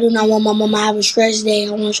 because I do not want my mom to have a stress day.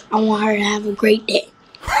 I want her to have a great day.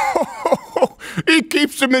 He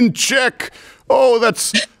keeps him in check. Oh,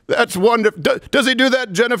 that's That's wonderful. Does he do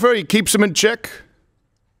that, Jennifer? He keeps them in check?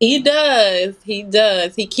 He does. He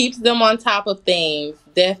does. He keeps them on top of things,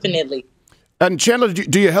 definitely. And Chandler,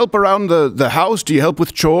 do you help around the house? Do you help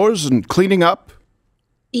with chores and cleaning up?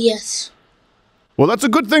 Yes. Well, that's a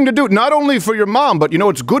good thing to do, not only for your mom, but,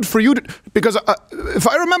 it's good for you because if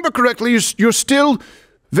I remember correctly, you're still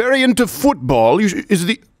very into football. Is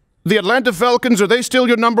the Atlanta Falcons, are they still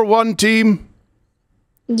your #1 team?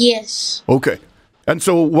 Yes. Okay. And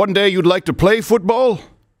so one day you'd like to play football?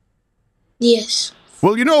 Yes.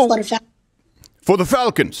 Well, For the For the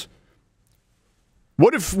Falcons.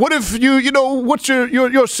 What if you what's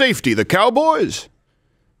your safety? The Cowboys?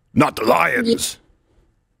 Not the Lions.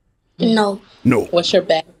 No. No. What's your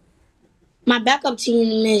back? My backup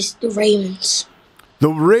team is the Ravens. The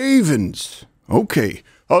Ravens. Okay.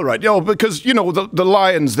 All right. Because, the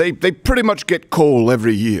Lions, they pretty much get coal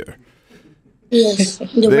every year. Yes.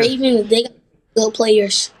 The Ravens, they got good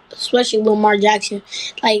players, especially Lamar Jackson,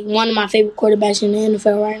 like one of my favorite quarterbacks in the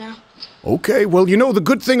NFL right now. Okay. Well, the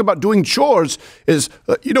good thing about doing chores is,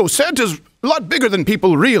 Santa's a lot bigger than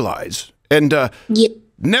people realize. And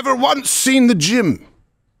never once seen the gym.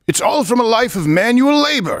 It's all from a life of manual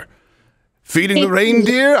labor. Feeding the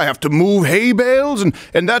reindeer, I have to move hay bales,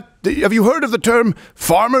 and that, have you heard of the term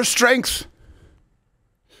farmer strength?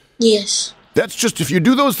 Yes. That's just, if you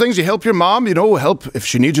do those things, you help your mom, help if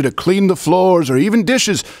she needs you to clean the floors or even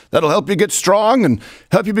dishes. That'll help you get strong and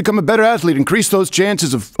help you become a better athlete, increase those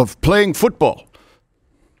chances of playing football.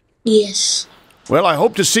 Yes. Well, I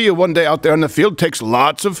hope to see you one day out there in the field. Takes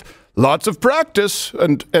lots of practice.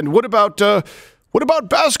 And what about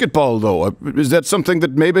basketball, though? Is that something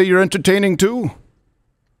that maybe you're entertaining, too?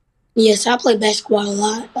 Yes, I play basketball a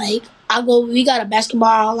lot. We got a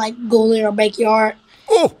basketball, goal in our backyard.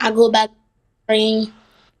 Oh! I go back ring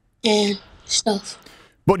and stuff.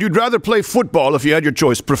 But you'd rather play football if you had your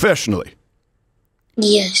choice professionally?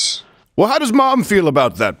 Yes. Well, how does Mom feel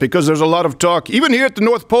about that? Because there's a lot of talk. Even here at the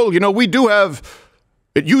North Pole, we do have...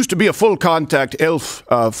 It used to be a full-contact ELF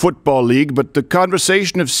football league, but the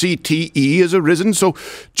conversation of CTE has arisen. So,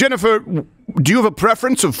 Jennifer, do you have a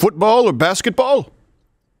preference of football or basketball?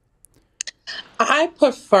 I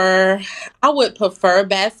would prefer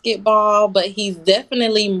basketball, but he's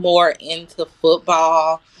definitely more into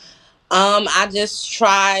football. I just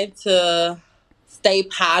try to stay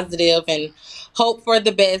positive and hope for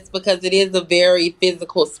the best because it is a very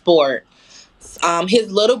physical sport.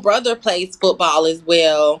 His little brother plays football as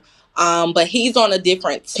well, but he's on a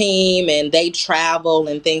different team and they travel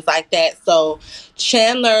and things like that. So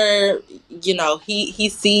Chandler, he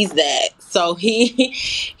sees that. So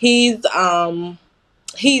it's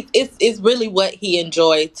really what he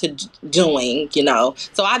enjoyed doing,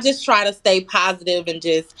 So I just try to stay positive and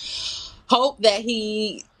just hope that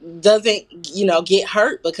he doesn't, get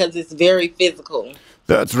hurt because it's very physical.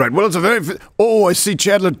 That's right. Well, it's a very... Oh, I see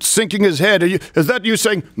Chandler sinking his head. Is that you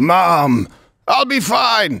saying, Mom, I'll be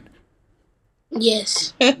fine?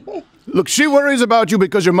 Yes. Look, she worries about you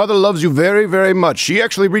because your mother loves you very, very much. She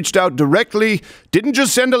actually reached out directly, didn't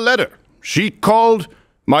just send a letter. She called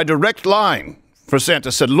my direct line for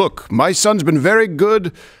Santa, said, look, my son's been very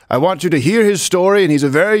good. I want you to hear his story, and he's a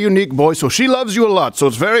very unique boy. So she loves you a lot, so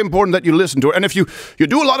it's very important that you listen to her. And if you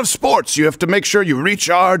do a lot of sports, you have to make sure you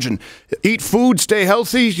recharge and eat food, stay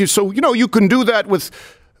healthy. So, you can do that with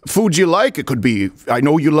foods you like. It could be, I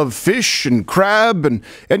know you love fish and crab, and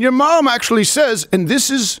your mom actually says, and this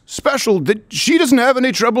is special, that she doesn't have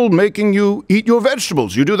any trouble making you eat your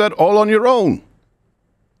vegetables. You do that all on your own.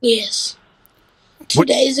 Yes. 2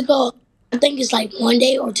 days ago, I think it's 1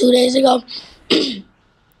 day or 2 days ago,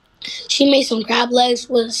 she made some crab legs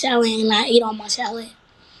with a salad, and I ate all my salad.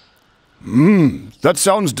 That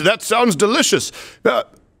sounds delicious.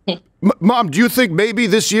 Mom, do you think maybe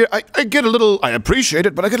this year, I get a little, I appreciate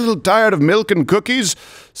it, but I get a little tired of milk and cookies?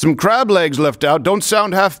 Some crab legs left out don't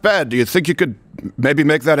sound half bad. Do you think you could maybe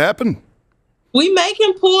make that happen? We make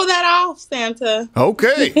him pull that off, Santa.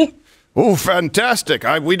 Okay. Oh, fantastic.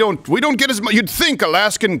 We don't get as much. You'd think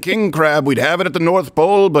Alaskan king crab, we'd have it at the North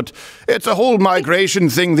Pole, but it's a whole migration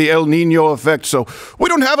thing, the El Nino effect, so we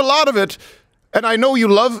don't have a lot of it. And I know you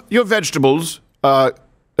love your vegetables,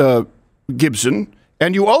 Gibson,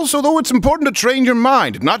 and you also, though, it's important to train your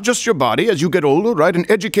mind, not just your body as you get older, right?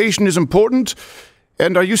 And education is important.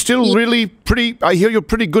 And are you still really I hear you're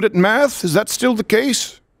pretty good at math. Is that still the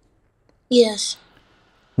case? Yes.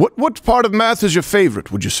 What part of math is your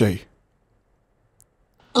favorite, would you say?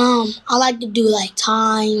 I like to do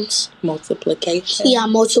times, multiplication. Yeah,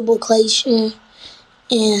 multiplication,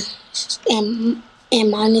 and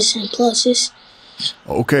minus and pluses.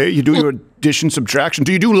 Okay, you do your addition, subtraction.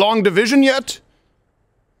 Do you do long division yet?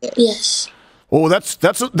 Yes. Oh,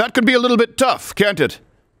 that could be a little bit tough, can't it?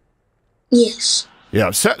 Yes.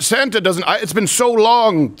 Yeah, Santa doesn't... it's been so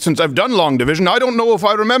long since I've done long division, I don't know if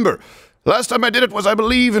I remember. Last time I did it was, I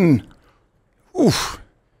believe, in...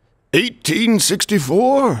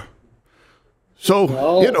 1864?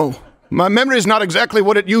 So, you know, my memory is not exactly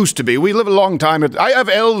what it used to be. We live a long time. I have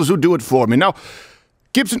elves who do it for me. Now,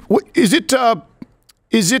 Gibson, is it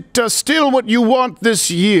still what you want this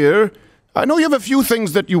year? I know you have a few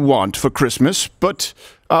things that you want for Christmas, but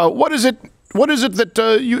what is it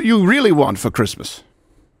that you really want for Christmas?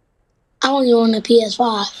 I only want a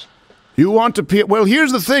PS5. You want a PS... Well,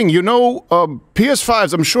 here's the thing. You know,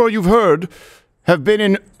 PS5s, I'm sure you've heard, have been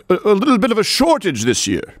in a little bit of a shortage this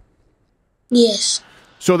year. Yes.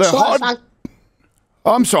 So they're hard...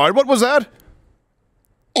 I'm sorry, what was that?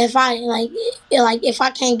 If I if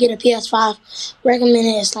I can't get a PS5,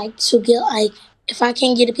 recommend is to get if I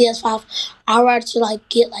can't get a PS5, I'd rather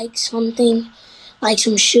get something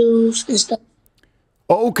some shoes and stuff.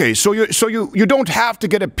 Okay, so you don't have to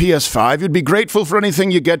get a PS5. You'd be grateful for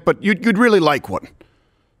anything you get, but you'd really like one.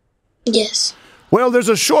 Yes. Well, there's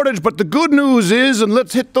a shortage, but the good news is, and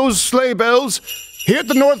let's hit those sleigh bells. Here at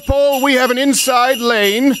the North Pole, we have an inside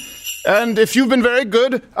lane. And if you've been very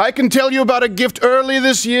good, I can tell you about a gift early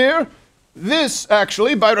this year. This,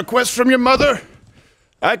 actually, by request from your mother.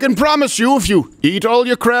 I can promise you, if you eat all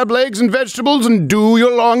your crab legs and vegetables and do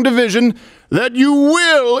your long division, that you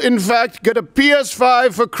will, in fact, get a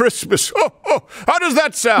PS5 for Christmas. Oh, how does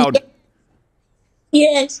that sound?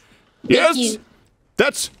 Yes. Yes? Thank you.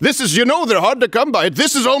 This is, you know, they're hard to come by.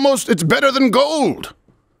 This is almost, it's better than gold.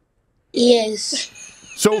 Yes.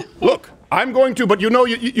 So, look, I'm going to, but you know,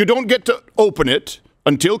 you don't get to open it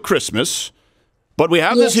until Christmas. But we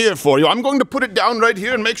have this here for you. I'm going to put it down right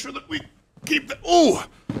here and make sure that we keep the... Ooh,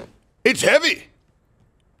 it's heavy.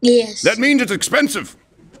 Yes. That means it's expensive.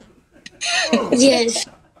 Yes.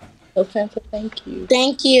 Okay, thank you.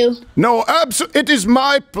 Thank you. No, it is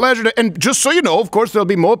my pleasure. And just so you know, of course, there'll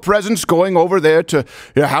be more presents going over there to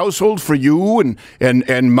your household for you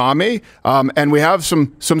and Mommy. And we have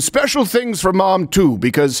some special things for Mom, too,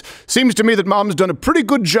 because it seems to me that Mom's done a pretty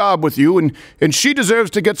good job with you, and she deserves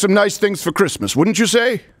to get some nice things for Christmas, wouldn't you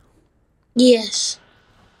say? Yes.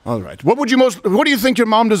 All right. What do you think your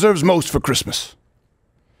mom deserves most for Christmas?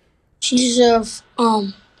 She deserves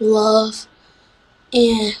love,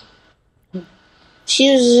 and she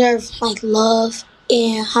deserves love,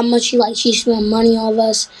 and how much she spent money on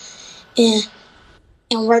us,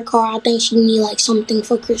 and work hard. I think she need something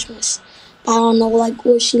for Christmas, but I don't know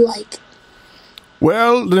what she like.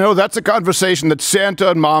 Well, you know, that's a conversation that Santa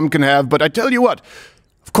and Mom can have. But I tell you what,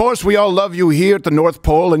 of course we all love you here at the North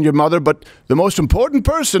Pole and your mother. But the most important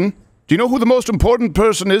person, do you know who the most important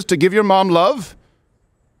person is to give your mom love?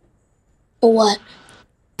 What?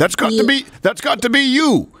 That's got to be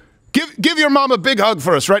you. Give your mom a big hug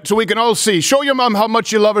for us, right? So we can all see. Show your mom how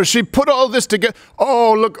much you love her. She put all this together.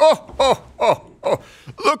 Oh, look. Oh.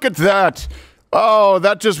 Look at that. Oh,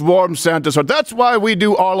 that just warms Santa's heart. That's why we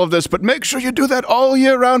do all of this. But make sure you do that all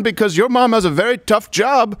year round, because your mom has a very tough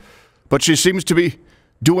job, but she seems to be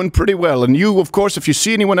doing pretty well. And you, of course, if you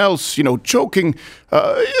see anyone else, choking,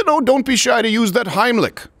 don't be shy to use that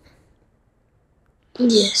Heimlich.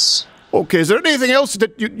 Yes. Okay, is there anything else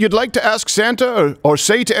that you'd like to ask Santa or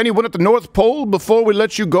say to anyone at the North Pole before we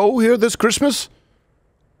let you go here this Christmas?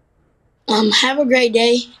 Have a great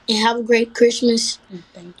day and have a great Christmas.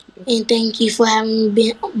 Thank you. And thank you for having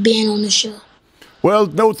me being on the show. Well,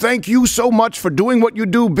 no, thank you so much for doing what you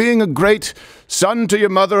do, being a great son to your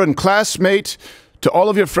mother and classmate to all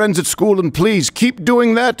of your friends at school. And please keep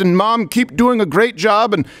doing that. And Mom, keep doing a great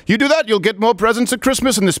job. And you do that, you'll get more presents at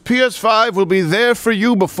Christmas. And this PS5 will be there for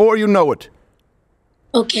you before you know it.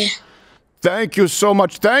 Okay. Thank you so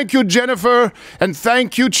much. Thank you, Jennifer. And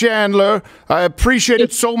thank you, Chandler. I appreciate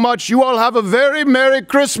it so much. You all have a very Merry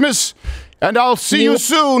Christmas. And I'll see you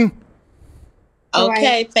soon.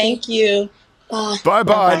 Okay, thank you.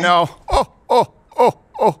 Bye-bye now.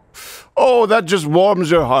 Oh, that just warms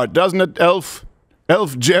your heart, doesn't it, Elf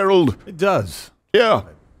Gerald? It does. Yeah.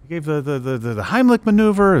 He gave the Heimlich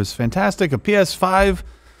maneuver. It was fantastic. A PS5.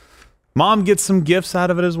 Mom gets some gifts out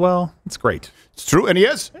of it as well. It's great. It's true. And he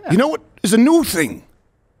has, you know what is a new thing?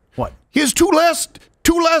 What? He has two last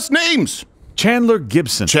names. Chandler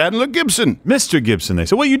Gibson. Chandler Gibson. Mr. Gibson, they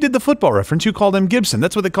say. Well, you did the football reference. You called him Gibson.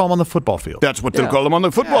 That's what they call him on the football field. That's what they'll call him on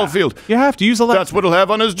the football field. You have to use the last. That's what he'll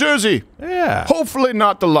have on his jersey. Yeah. Hopefully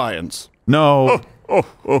not the Lions. No.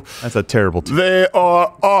 That's a terrible team. They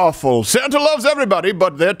are awful. Santa loves everybody,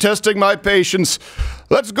 but they're testing my patience.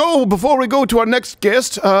 Let's go. Before we go to our next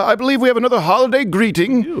guest, I believe we have another holiday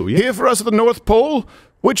greeting here for us at the North Pole.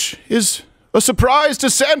 which is a surprise to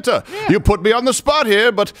Santa. You put me on the spot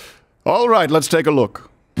here, but all right, let's take a look.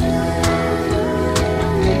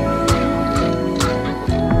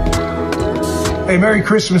 Hey, Merry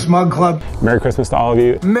Christmas, Mug Club. Merry Christmas to all of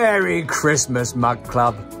you. Merry Christmas, Mug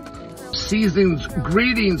Club. Season's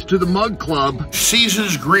greetings to the Mug Club.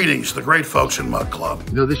 Season's greetings to the great folks in Mug Club.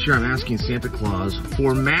 You know, this year I'm asking Santa Claus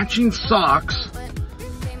for matching socks,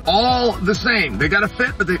 all the same. They gotta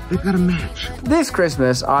fit, but they've gotta match. This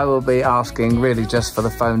Christmas, I will be asking really just for the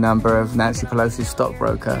phone number of Nancy Pelosi's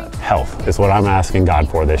stockbroker. Health is what I'm asking God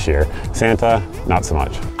for this year. Santa, not so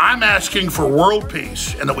much. I'm asking for world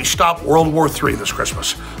peace and that we stop World War III this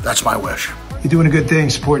Christmas. That's my wish. You're doing a good thing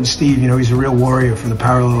supporting Steve. You know, he's a real warrior for the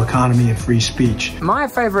parallel economy and free speech. My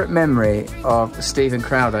favorite memory of Steven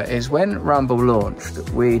Crowder is when Rumble launched,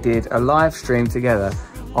 we did a live stream together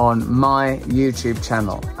on my YouTube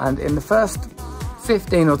channel. And in the first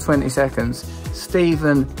 15 or 20 seconds,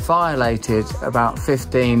 Steven violated about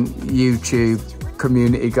 15 YouTube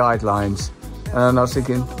community guidelines. And I was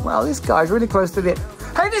thinking, well, this guy's really close to the...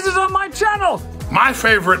 Hey, this is on my channel! My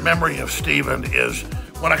favorite memory of Steven is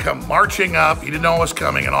when I come marching up, he didn't know I was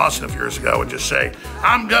coming in Austin a few years ago, and just say,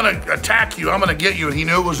 I'm gonna attack you, I'm gonna get you, and he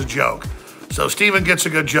knew it was a joke. So Steven gets a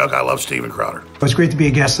good joke. I love Steven Crowder. It's great to be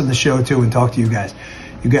a guest on the show, too, and talk to you guys.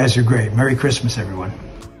 You guys are great. Merry Christmas, everyone.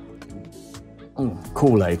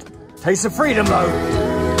 Kool-Aid. Taste of freedom,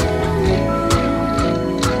 though.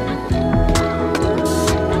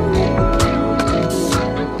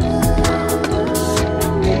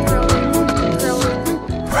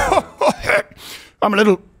 I'm a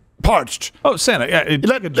little parched. Oh, Santa, yeah.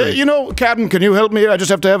 You know, Captain, can you help me? I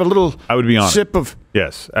just have to have a little I would be honored. Sip of...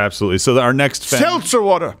 Yes, absolutely. So our next... Seltzer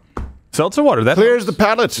water. Seltzer water. That clears the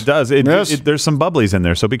palate. It does. There's some bubblies in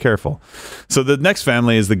there, so be careful. So the next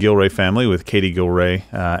family is the Gilray family with Katie Gilray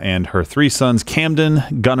and her 3 sons,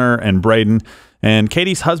 Camden, Gunnar, and Braden. And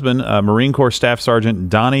Katie's husband, Marine Corps Staff Sergeant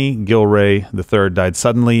Donnie Gilray III, died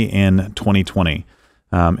suddenly in 2020.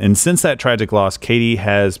 And since that tragic loss, Katie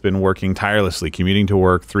has been working tirelessly, commuting to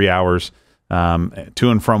work 3 hours to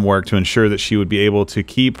and from work to ensure that she would be able to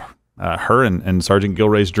keep her and Sergeant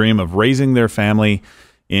Gilray's dream of raising their family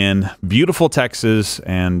in beautiful Texas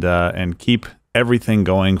and keep everything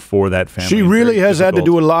going for that family. She really has had to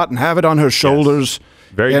do a lot and have it on her shoulders. Yes.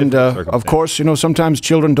 Very and of course, you know, sometimes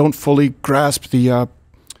children don't fully grasp the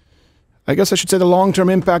I guess I should say the long-term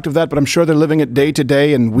impact of that, but I'm sure they're living it day to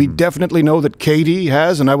day, and we definitely know that Katie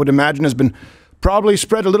has, and I would imagine has been probably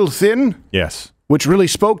spread a little thin. Yes. Which really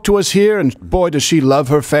spoke to us here, and boy, does she love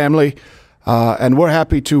her family, and we're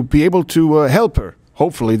happy to be able to help her,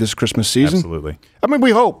 hopefully, this Christmas season. Absolutely. I mean,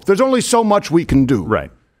 we hope. There's only so much we can do.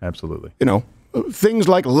 Right. Absolutely. You know, things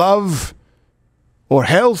like love or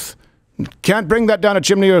health, can't bring that down a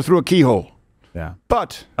chimney or through a keyhole. Yeah.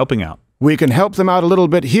 But helping out. We can help them out a little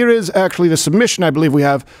bit. Here is actually the submission I believe we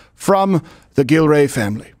have from the Gilray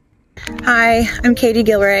family. Hi, I'm Katie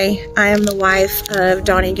Gilray. I am the wife of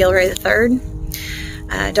Donnie Gilray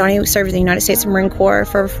III. Donnie served in the United States Marine Corps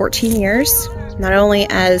for over 14 years, not only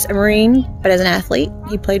as a Marine, but as an athlete.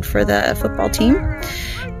 He played for the football team.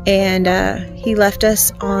 And he left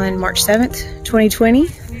us on March 7th, 2020.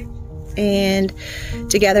 And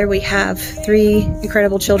together we have 3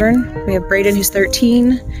 incredible children. We have Braden, who's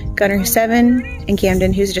 13, Gunnar, who's 7, and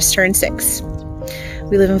Camden, who's just turned 6.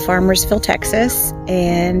 We live in Farmersville, Texas,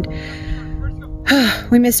 and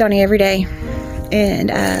we miss Donnie every day.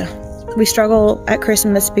 And we struggle at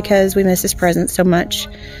Christmas because we miss his presence so much.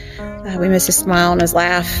 We miss his smile and his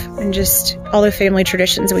laugh and just all the family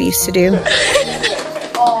traditions we used to do. Hey,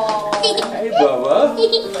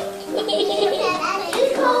 Bubba.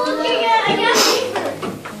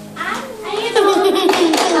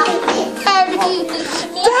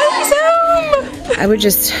 I would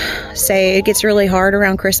just say it gets really hard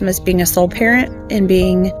around Christmas being a sole parent and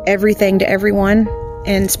being everything to everyone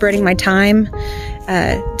and spreading my time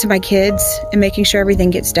to my kids and making sure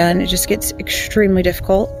everything gets done. It just gets extremely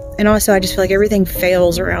difficult. And also I just feel like everything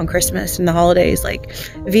fails around Christmas and the holidays, like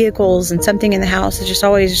vehicles and something in the house. It's just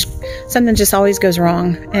always, something just always goes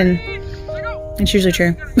wrong, and it's usually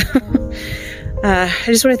true. I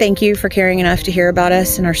just want to thank you for caring enough to hear about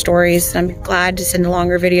us and our stories. I'm glad to send a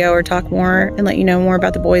longer video or talk more and let you know more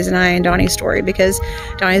about the boys and I and Donnie's story, because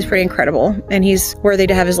Donnie's pretty incredible and he's worthy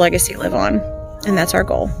to have his legacy live on. And that's our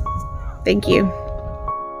goal. Thank you.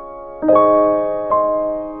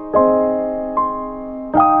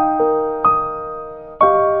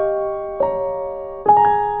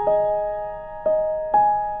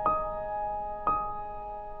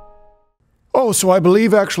 Oh, so I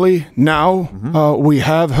believe actually now we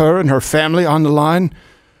have her and her family on the line.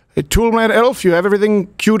 Hey, Toolman Elf, you have everything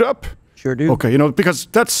queued up? Sure do. Okay,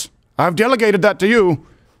 because I've delegated that to you.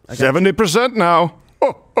 70% now.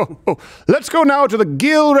 Let's go now to the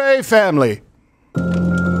Gilray family.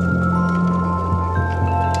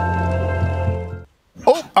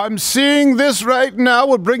 Oh, I'm seeing this right now.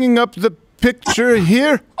 We're bringing up the picture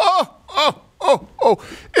here. Oh.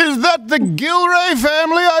 Is that the Gilray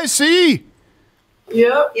family I see?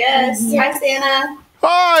 Yep. Yes. Hi, Santa.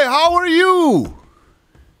 Hi, how are you?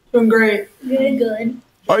 Doing great. Good.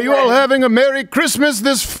 Are you all having a Merry Christmas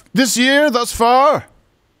this year thus far?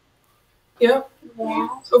 Yep. Yeah.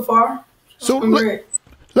 So far. So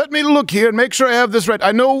let me look here and make sure I have this right.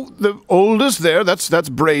 I know the oldest there, that's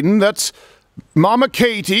Braden, that's Mama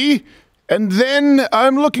Katie, and then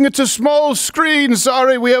I'm looking at a small screen.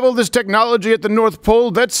 Sorry, we have all this technology at the North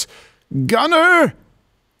Pole. That's Gunnar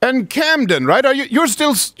and Camden, right? You're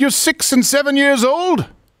 6 and 7 years old?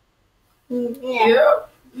 Yeah. Yep.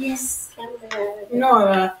 Yes. You know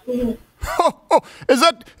that. Is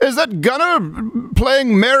that Gunnar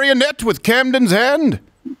playing marionette with Camden's hand?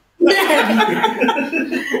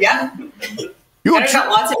 Yeah. I've got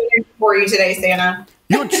lots of news for you today, Santa.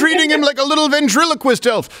 You're treating him like a little ventriloquist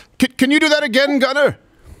elf. Can you do that again, Gunnar?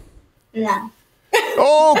 No.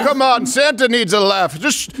 Oh, come on. Santa needs a laugh.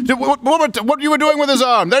 Just what you were doing with his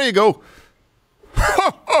arm. There you go.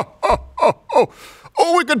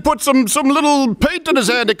 Oh, we could put some little paint in his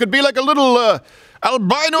hand. It could be like a little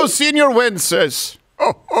albino senior Wences.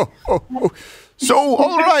 So,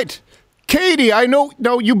 all right. Katie, I know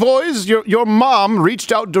now you boys, your mom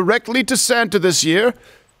reached out directly to Santa this year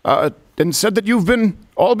and said that you've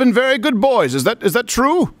all been very good boys. Is that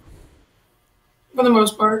true? For the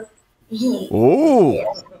most part.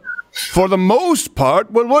 Oh. For the most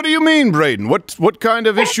part? Well, what do you mean, Braden? What kind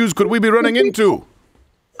of issues could we be running into?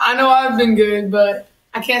 I know I've been good, but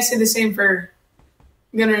I can't say the same for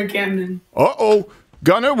Gunnar and Camden. Uh-oh.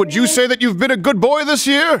 Gunnar, would you say that you've been a good boy this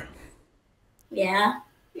year? Yeah.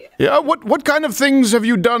 Yeah? What kind of things have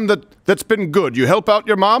you done that's been good? You help out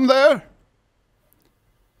your mom there?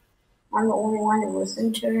 I'm the only one who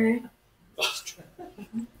listened to her.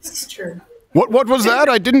 It's true. What was that?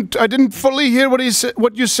 I didn't fully hear what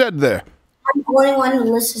you said there. I'm the only one who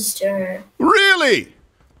listens to her. Really?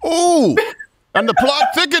 Oh. And the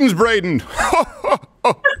plot thickens, Braden.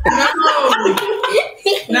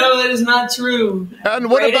 No, that is not true. And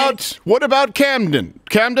what about Camden?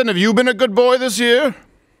 Camden, have you been a good boy this year?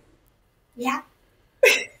 Yeah.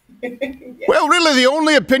 Well, really, the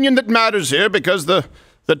only opinion that matters here, because the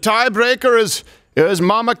tiebreaker is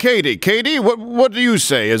Mama Katie. Katie, what do you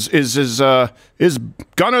say? Is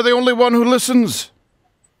Gunnar the only one who listens?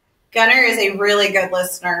 Gunnar is a really good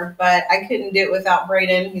listener, but I couldn't do it without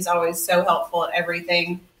Braden. He's always so helpful at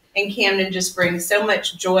everything. And Camden just brings so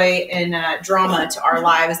much joy and drama to our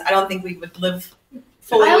lives. I don't think we would live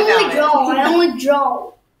fully without it. I only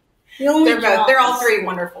draw. They're all three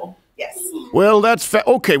wonderful. Yes. Well, that's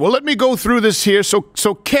okay. Well, let me go through this here. So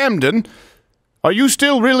Camden, are you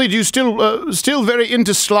still still very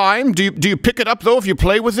into slime? Do you pick it up though if you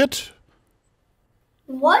play with it?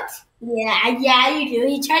 What? Yeah, you do.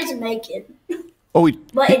 He tries to make it. Oh,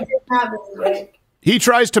 but it does not really work. He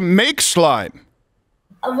tries to make slime.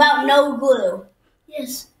 About no glue.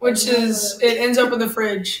 Yes. Which is, it ends up in the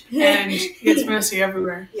fridge and gets messy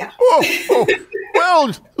everywhere. Yeah. Oh.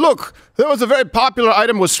 Well, look, there was a very popular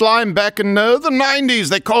item with slime back in the 90s.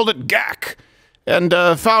 They called it GAC. And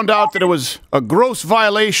found out that it was a gross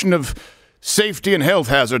violation of safety and health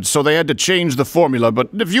hazards, so they had to change the formula. But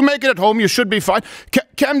if you make it at home, you should be fine.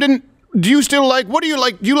 Camden, do you still what do you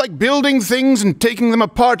like? Do you like building things and taking them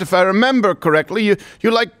apart, if I remember correctly?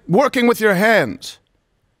 You like working with your hands.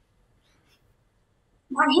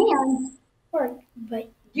 My hands work,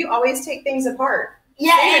 but... You always take things apart.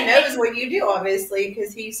 Yeah. Santa knows what you do, obviously,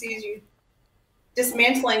 because he sees you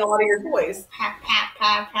dismantling a lot of your toys.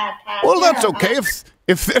 Well, that's okay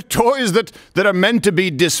if they're toys that are meant to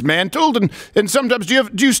be dismantled, and sometimes do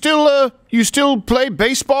you still play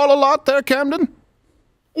baseball a lot there, Camden?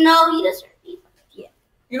 No, he doesn't. Yeah.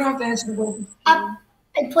 You don't have to answer the question. I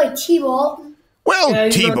play t-ball. Well, yeah,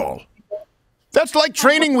 t-ball. That's like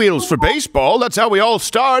training wheels for baseball. That's how we all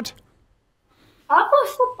start. I play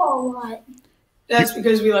football a lot. That's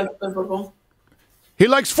because we like to play football. He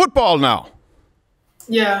likes football now.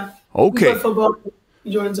 Yeah. Okay. We play football.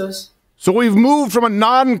 He joins us. So we've moved from a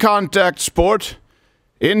non-contact sport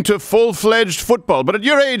into full-fledged football. But at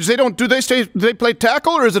your age, they play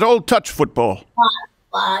tackle, or is it all touch football?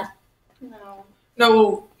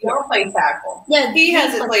 No, you don't play tackle. Yeah, he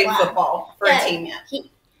hasn't played football for a team yet.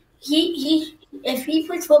 If he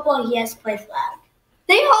plays football, he has to play flag.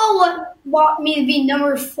 They all want me to be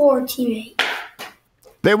number 4 teammate.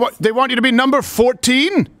 They want you to be number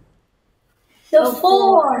 14? The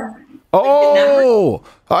 4. Oh,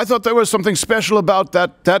 I thought there was something special about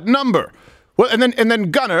that number. Well, and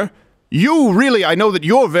then Gunner, you really, I know that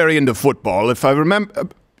you're very into football. If I remember,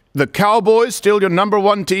 the Cowboys still your number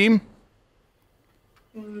 1 team?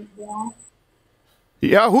 Yeah.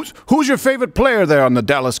 Yeah, who's your favorite player there on the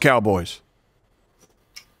Dallas Cowboys?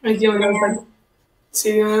 I feel like I was like,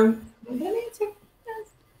 see him.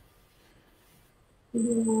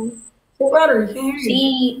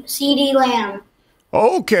 CD Lamb.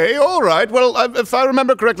 Okay, all right. Well, if I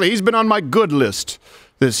remember correctly, he's been on my good list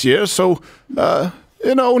this year. So,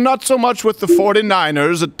 not so much with the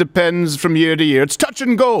 49ers. It depends from year to year. It's touch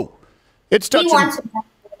and go. It's touch He and wants to have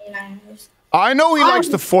 49ers. I know he likes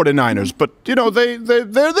the 49ers, but,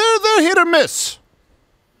 they're hit or miss.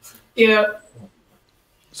 Yeah.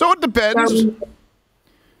 So it depends.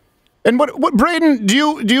 And what Braden, do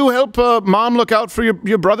you help Mom look out for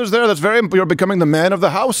your brothers there? That's you're becoming the man of the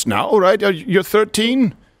house now, right? You're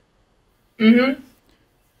 13? Mm-hmm.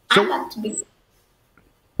 So, I'm about to be.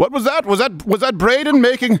 What was that? Was that Braden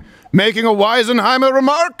making a Weisenheimer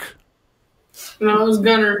remark? No, it was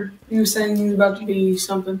Gunner. He was saying he was about to be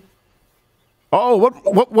something. Oh,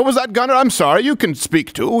 what was that, Gunner? I'm sorry, you can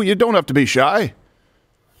speak too. You don't have to be shy.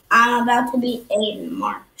 I'm about to be 8 in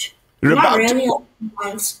March. You're Not about really.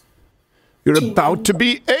 Months. You're about to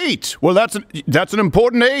be 8. Well, that's an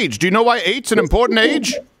important age. Do you know why 8's an important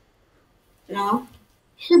age? No.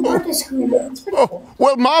 His birthday's coming up. Oh,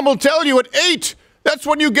 well, Mom will tell you at 8. That's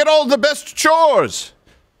when you get all the best chores.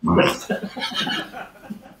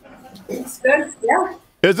 It's good. Yeah.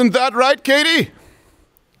 Isn't that right, Katie?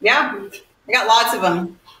 Yeah, I got lots of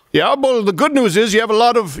them. Yeah, well, the good news is you have a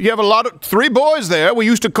lot of 3 boys there. We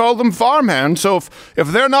used to call them farmhands. So if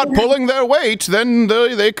they're not pulling their weight, then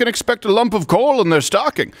they can expect a lump of coal in their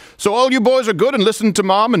stocking. So all you boys are good and listen to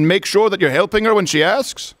Mom and make sure that you're helping her when she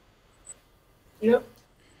asks. Yep.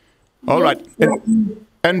 All right.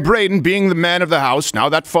 And Braden, being the man of the house, now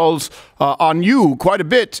that falls on you quite a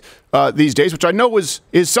bit these days, which I know is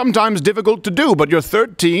sometimes difficult to do. But you're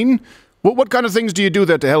 13. What kind of things do you do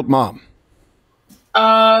there to help Mom?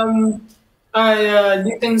 I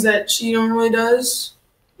do things that she normally does.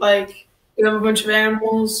 Like, we have a bunch of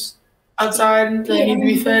animals outside that need to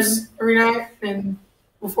be fed every night. And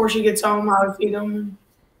before she gets home, I would feed them.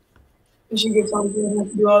 And she gets home, she doesn't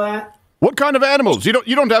have to do all that. What kind of animals? You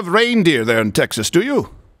don't have reindeer there in Texas, do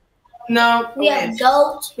you? No. We have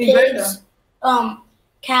goats, pigs,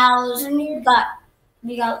 cows, and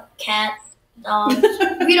we got cats, dogs.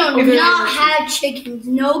 We do not have chickens.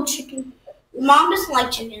 No chickens. Mom doesn't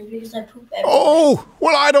like chickens because I poop everywhere. Oh,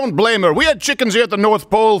 well, I don't blame her. We had chickens here at the North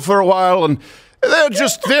Pole for a while, and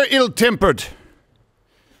they're ill-tempered.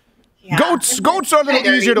 Yeah. Goats are a little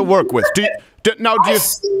easier to work with. Do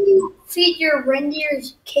you feed your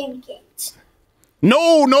reindeers candy canes?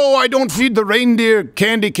 No, I don't feed the reindeer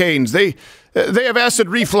candy canes. They have acid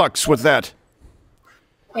reflux with that.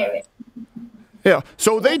 Yeah,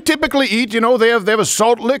 so they typically eat, they have a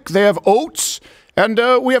salt lick, they have oats, and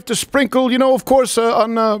we have to sprinkle, of course,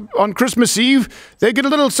 on Christmas Eve, they get a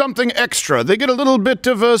little something extra. They get a little bit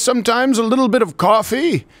of, sometimes a little bit of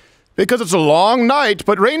coffee, because it's a long night,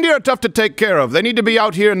 but reindeer are tough to take care of. They need to be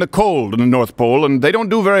out here in the cold in the North Pole, and they don't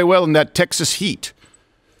do very well in that Texas heat.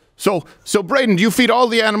 So Braden, do you feed all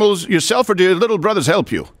the animals yourself, or do your little brothers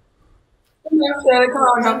help you? Yeah, they come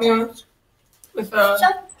out and help me with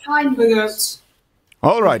goats.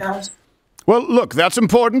 All right. Well, look, that's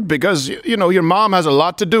important because, your mom has a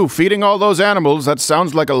lot to do. Feeding all those animals, that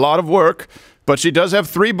sounds like a lot of work. But she does have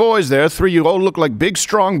 3 boys there. 3, you all look like big,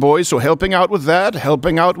 strong boys. So helping out with that,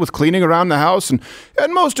 helping out with cleaning around the house. And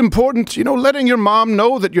most important, letting your mom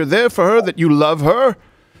know that you're there for her, that you love her.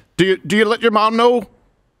 Do you let your mom know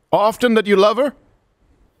often that you love her?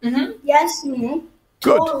 Mm-hmm. Yes, mm-hmm.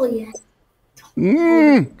 Good. Totally,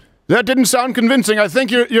 yes. That didn't sound convincing. I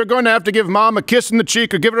think you're going to have to give Mom a kiss in the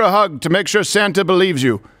cheek or give her a hug to make sure Santa believes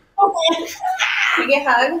you. Okay. You get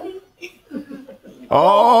hugged?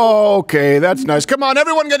 Oh, okay, that's nice. Come on,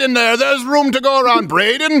 everyone get in there. There's room to go around.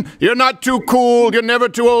 Braden, you're not too cool. You're never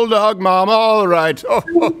too old to hug Mom. All right.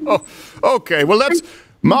 Oh. Okay, well,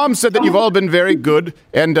 Mom said that you've all been very good.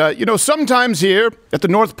 And, sometimes here at the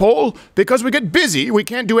North Pole, because we get busy, we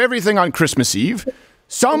can't do everything on Christmas Eve.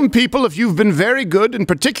 Some people, if you've been very good in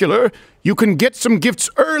particular, you can get some gifts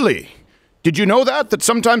early. Did you know that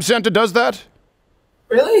sometimes Santa does that?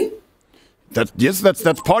 Really? Yes, that's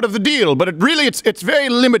part of the deal, but it's very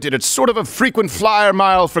limited. It's sort of a frequent flyer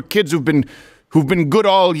mile for kids who've been who've been good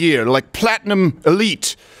all year, like Platinum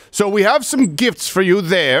Elite. So we have some gifts for you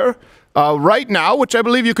there right now, which I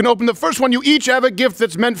believe you can open. The first one, you each have a gift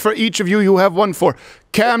that's meant for each of you. You have one for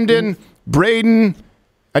Camden, Braden,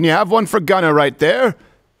 and you have one for Gunnar right there.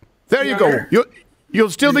 There you go. You'll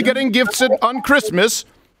still be getting gifts on Christmas,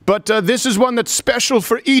 but this is one that's special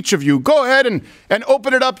for each of you. Go ahead and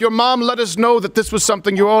open it up. Your mom let us know that this was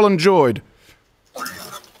something you all enjoyed.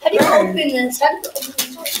 How do you open this?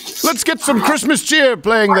 Let's get some Christmas cheer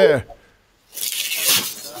playing there.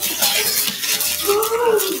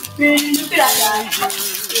 Look at that guy.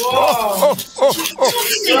 Oh, oh, oh.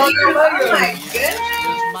 Oh my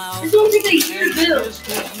goodness. This won't take a year to build.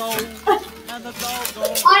 I have a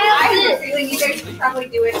feeling you guys could probably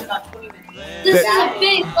do it in about 20 minutes. This is a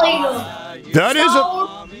big Lego. That is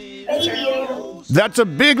That's a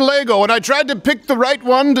big Lego, and I tried to pick the right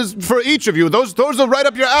one for each of you. Those are right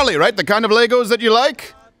up your alley, right? The kind of Legos that you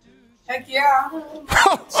like? Heck yeah. He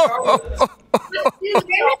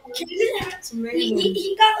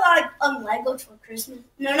got like Legos for Christmas.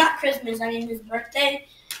 No, not Christmas. I mean his birthday.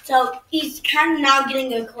 So he's kind of now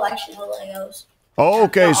getting a collection of Legos. Oh,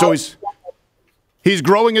 okay, so he's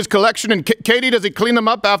growing his collection. And Katie, does he clean them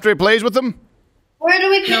up after he plays with them? Where do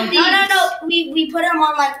we put these? No. We put them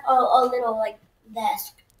on like a little like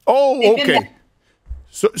desk. Oh, okay.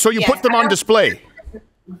 So you put them on display.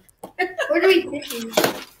 Where do we put these?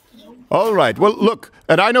 All right. Well, look,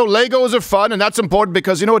 and I know Legos are fun, and that's important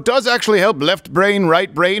because, you know, it does actually help left brain,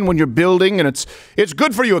 right brain when you're building, and it's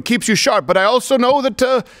good for you. It keeps you sharp. But I also know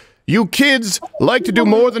that you kids like to do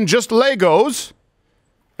more than just Legos.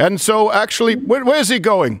 And so, actually, where's he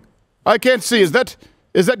going? I can't see. Is that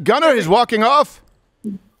Gunnar? He's walking off?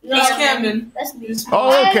 That's Camden. That's me.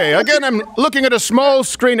 Oh, okay. Again, I'm looking at a small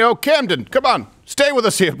screen. Oh, Camden, come on. Stay with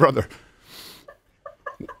us here, brother.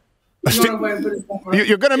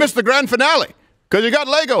 You're going to miss the grand finale because you got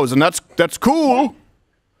Legos, and that's cool.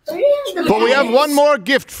 But we have one more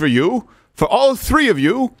gift for you, for all three of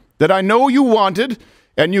you, that I know you wanted,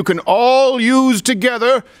 and you can all use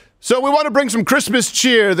together. So we want to bring some Christmas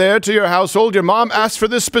cheer there to your household. Your mom asked for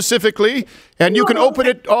this specifically, and you can open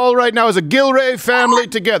it all right now as a Gilray family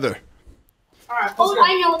together. All right,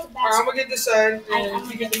 I know it's a basketball. I'm going to get this side. I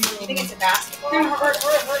think it's a basketball. Hurry.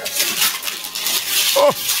 Oh.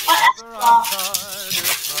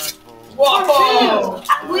 Whoa!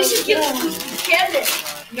 We should give it to Camden.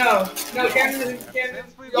 No, Camden.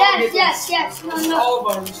 Yes. No. All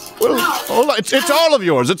of ours. Well, hold on. It's all of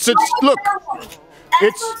yours. It's look.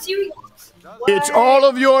 It's all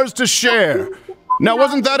of yours to share. Now,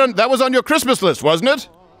 wasn't that was on your Christmas list, wasn't it?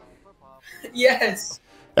 Yes.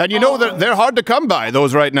 And you know that they're hard to come by.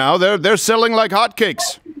 Those right now, they're selling like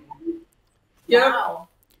hotcakes. Yeah.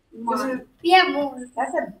 We have more.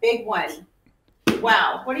 That's a big one.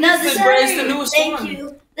 Wow. What do you No, this is the newest one. Thank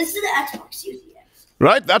you. This is the Xbox Series X.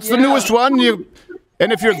 Right, that's the newest one.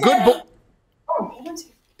 And if you're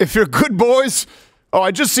good boys, oh, I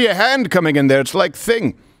just see a hand coming in there. It's like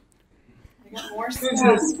Thing. I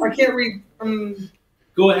can't read.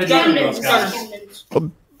 Go ahead.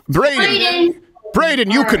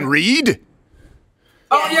 Braden, you can read.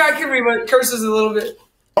 Oh yeah, I can read, but curses a little bit.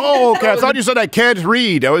 Oh, okay. I thought you said I can't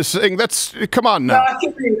read. I was saying come on now. No, I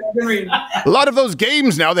can read. A lot of those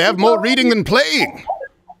games now, they have more reading than playing.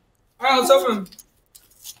 All right, let's open them.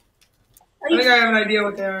 I think I have an idea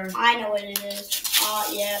what they are. I know what it is.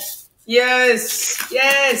 Yeah.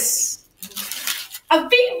 Yes. A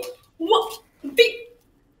big. What? Big.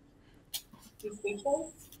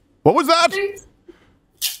 What was that?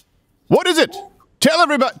 What is it? Tell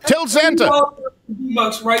everybody. Tell Santa.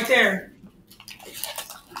 $50 right there.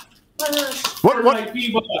 What?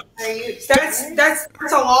 That's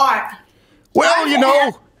a lot. Well, you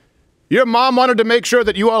know, your mom wanted to make sure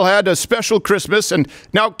that you all had a special Christmas, and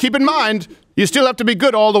now keep in mind, you still have to be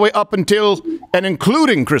good all the way up until and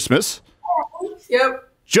including Christmas. Yep.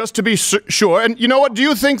 Just to be sure. And you know what? Do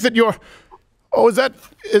you think that you're? Oh, is that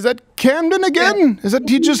Camden again? Is that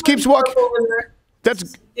he just keeps walking?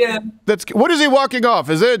 That's what is he walking off?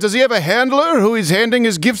 Does he have a handler who he's handing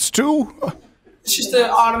his gifts to? It's just the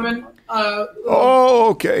Ottoman. Oh,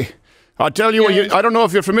 okay. I'll tell you, I don't know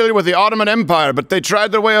if you're familiar with the Ottoman Empire, but they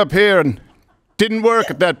tried their way up here and didn't work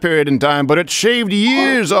at that period in time, but it shaved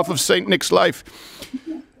years off of St. Nick's life.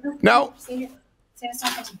 Now,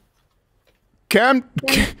 Camden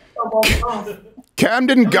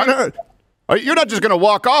Gunnar, you're not just going to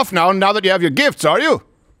walk off now that you have your gifts, are you?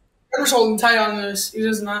 I'm just holding tight on this. He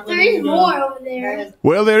does not. There is more over there.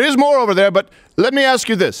 Well, there is more over there, but let me ask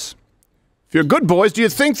you this. If you're good boys, do you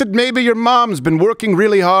think that maybe your mom's been working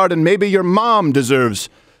really hard and maybe your mom deserves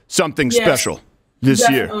something special this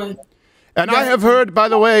year? And I have heard, by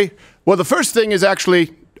the way, well, the first thing is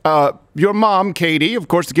actually your mom, Katie, of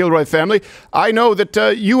course, the Gilroy family. I know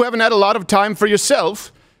that you haven't had a lot of time for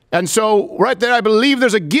yourself. And so right there, I believe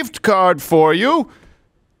there's a gift card for you.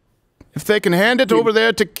 If they can hand it over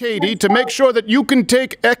there to Katie to make sure that you can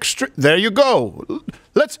take extra. There you go.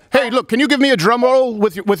 Hey, look, can you give me a drum roll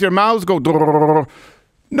with your mouths? Go.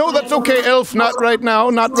 No, that's okay, Elf. Not right now.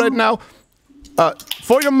 Not right now.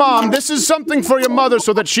 For your mom, this is something for your mother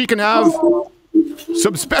so that she can have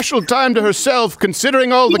some special time to herself,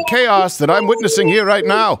 considering all the chaos that I'm witnessing here right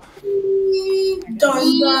now. What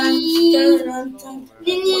is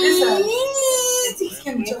that? It's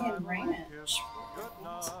Kim Ranch.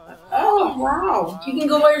 Oh, wow. You can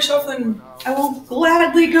go by yourself and I will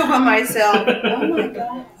gladly go by myself. Oh my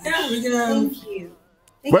God. Yeah, we can. Thank you.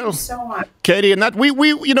 Thank you so much. Katie, and that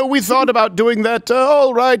we thought about doing that.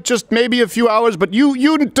 All right, just maybe a few hours, but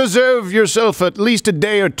you deserve yourself at least a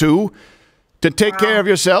day or two to take care of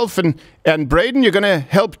yourself. And Braden, you're going to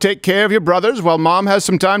help take care of your brothers while Mom has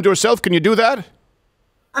some time to herself. Can you do that?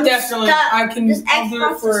 Definitely. I'll do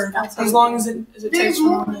it for as long as it takes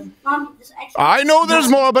for Mom. I know there's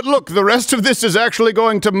more, but look, the rest of this is actually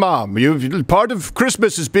going to Mom. Part of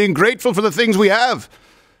Christmas is being grateful for the things we have,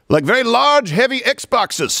 like very large, heavy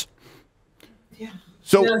Xboxes. Yeah.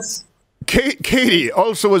 So, yes. Katie,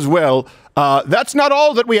 also as well, that's not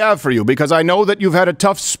all that we have for you, because I know that you've had a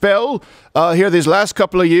tough spell here these last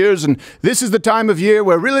couple of years, and this is the time of year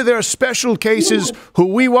where really there are special cases who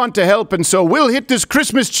we want to help, and so we'll hit this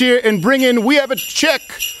Christmas cheer and we have a check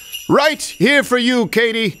right here for you,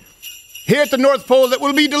 Katie, here at the North Pole that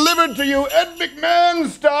will be delivered to you Ed McMahon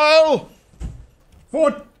style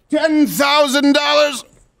for $10,000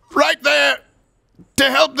 right there to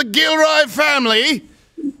help the Gilroy family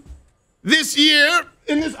this year.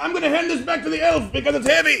 I'm going to hand this back to the elf because it's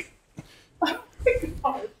heavy.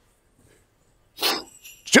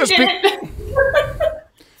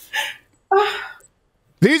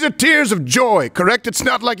 These are tears of joy, correct? It's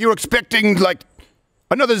not like you're expecting like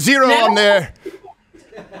another zero on there.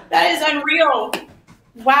 That is unreal.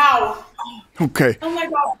 Wow. Okay. Oh my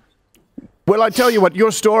God. Well, I tell you what,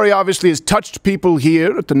 your story obviously has touched people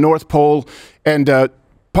here at the North Pole, and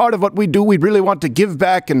part of what we do, we really want to give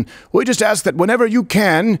back, and we just ask that whenever you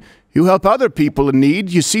can, you help other people in need.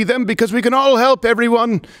 You see them, because we can all help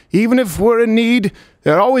everyone, even if we're in need.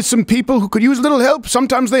 There are always some people who could use a little help.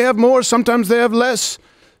 Sometimes they have more, sometimes they have less.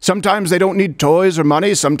 Sometimes they don't need toys or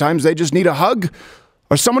money. Sometimes they just need a hug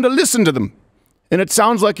or someone to listen to them. And it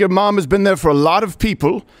sounds like your mom has been there for a lot of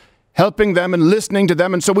people, helping them and listening to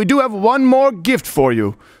them. And so we do have one more gift for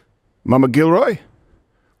you, Mama Gilroy.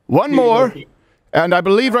 One more. And I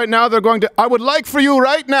believe right now they're going to... I would like for you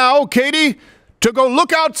right now, Katie, to go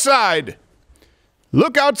look outside.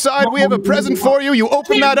 Look outside. We have a present for you. You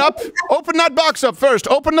open that up. Open that box up first.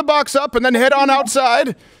 Open the box up and then head on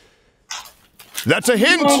outside. That's a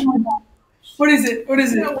hint. Oh, what is it? What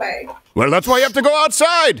is it? No way. Well, that's why you have to go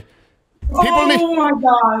outside. Oh my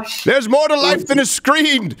gosh. There's more to life than is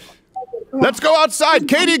screened. Let's go outside.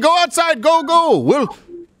 Katie, go outside. Go, go.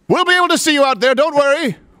 We'll be able to see you out there. Don't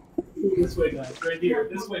worry. This way, guys. Right here.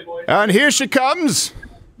 This way, boys. And here she comes.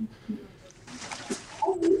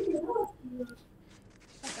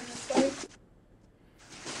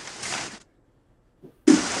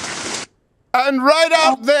 And right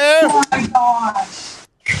out there, oh my gosh,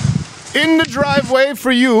 in the driveway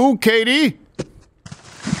for you, Katie,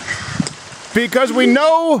 because we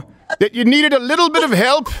know that you needed a little bit of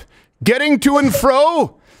help getting to and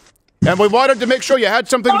fro, and we wanted to make sure you had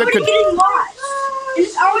something that could... Getting washed.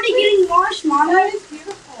 It's already getting washed, Mommy. That is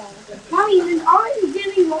beautiful. Mommy, it's already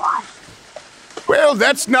getting washed. Well,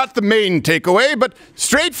 that's not the main takeaway, but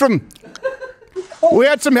straight from... We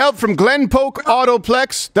had some help from Glen Polk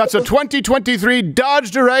Autoplex. That's a 2023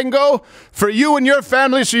 Dodge Durango for you and your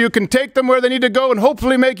family, so you can take them where they need to go and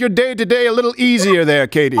hopefully make your day-to-day a little easier there,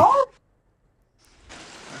 Katie.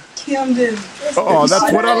 Camden. Oh,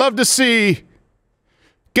 that's what I love to see.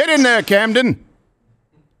 Get in there, Camden.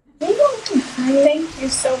 Thank you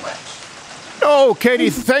so much. Oh,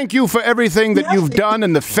 Katie, thank you for everything that you've done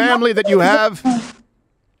and the family that you have.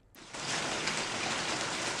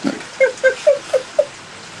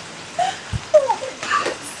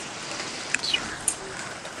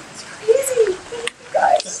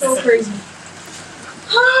 So crazy.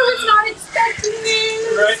 Oh, I was not expecting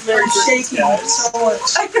this. Right there, I'm shaking so much.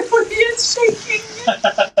 I know he is shaking.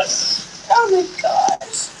 Oh my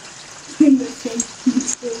gosh.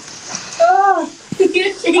 Oh,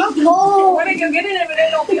 I want to go get it, but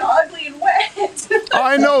it'll be ugly and wet.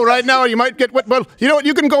 I know, right now you might get wet. Well, you know what?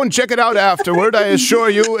 You can go and check it out afterward. I assure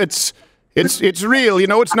you, it's It's real, you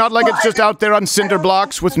know. It's not like it's just out there on cinder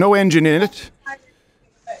blocks with no engine in it.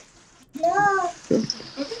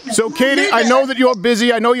 So, Katie, I know that you're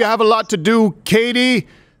busy. I know you have a lot to do. Katie,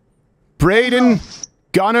 Braden,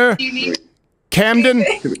 Gunner, Camden,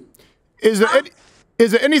 is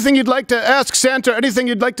there anything you'd like to ask Santa? Anything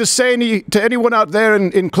you'd like to say to anyone out there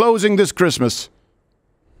in closing this Christmas?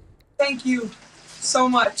 Thank you so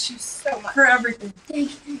much for everything.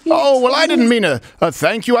 Oh, well, I didn't mean a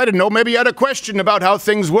thank you. I didn't know. Maybe you had a question about how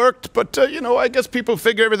things worked. But, you know, I guess people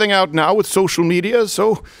figure everything out now with social media,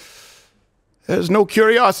 so there's no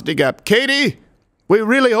curiosity gap. Katie, we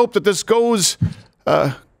really hope that this goes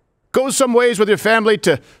some ways with your family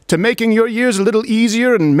to making your years a little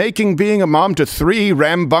easier and making being a mom to 3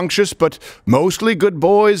 rambunctious but mostly good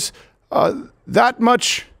boys that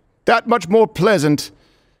much more pleasant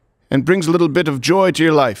and brings a little bit of joy to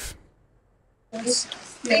your life.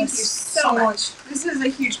 Thank you so much. This is a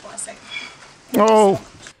huge blessing. Oh,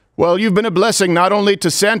 well, you've been a blessing not only to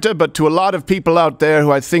Santa, but to a lot of people out there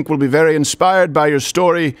who I think will be very inspired by your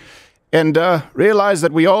story and realize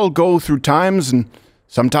that we all go through times, and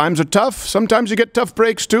sometimes are tough. Sometimes you get tough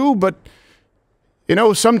breaks too, but, you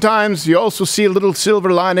know, sometimes you also see a little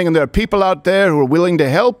silver lining, and there are people out there who are willing to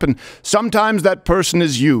help, and sometimes that person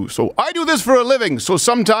is you. So I do this for a living, so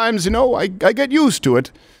sometimes, you know, I get used to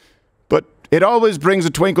it. But it always brings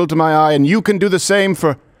a twinkle to my eye, and you can do the same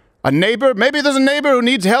for a neighbor. Maybe there's a neighbor who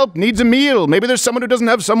needs help, needs a meal. Maybe there's someone who doesn't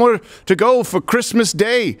have somewhere to go for Christmas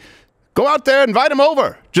Day. Go out there, invite them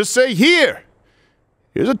over. Just say, here's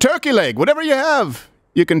a turkey leg. Whatever you have,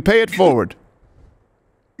 you can pay it forward.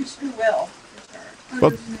 We will.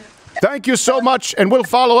 Well, thank you so much, and we'll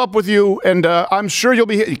follow up with you, and I'm sure you'll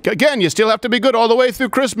be... Again, you still have to be good all the way through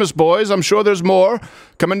Christmas, boys. I'm sure there's more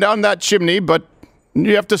coming down that chimney, but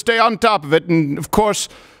you have to stay on top of it, and, of course,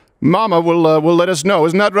 Mama will let us know.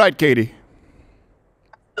 Isn't that right, Katie?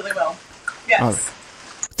 Really will. Yes. Right.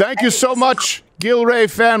 Thank you so much, Gilray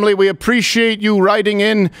family. We appreciate you writing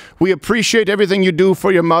in. We appreciate everything you do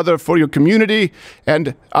for your mother, for your community,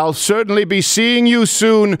 and I'll certainly be seeing you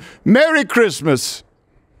soon. Merry Christmas.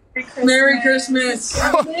 Merry Christmas.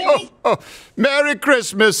 Merry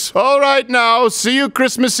Christmas. All right now. See you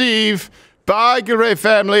Christmas Eve. Bye, Gilray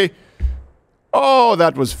family. Oh,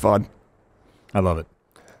 that was fun. I love it.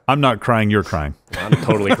 I'm not crying, you're crying. I'm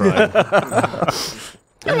totally crying.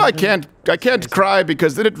 You know, I can't cry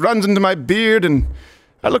because then it runs into my beard and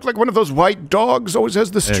I look like one of those white dogs, always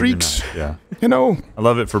has the streaks. Yeah. You know. I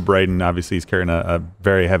love it for Braden. Obviously, he's carrying a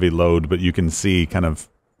very heavy load, but you can see kind of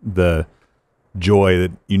the joy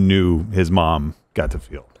that you knew his mom got to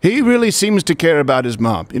feel. He really seems to care about his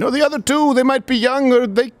mom. You know, the other two, they might be young or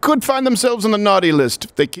they could find themselves on the naughty list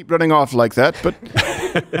if they keep running off like that, but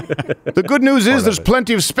the good news is there's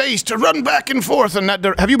plenty of space to run back and forth in that.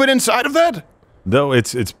 Have you been inside of that? No,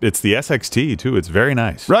 it's the SXT too. It's very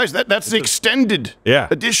nice. Right, that's the extended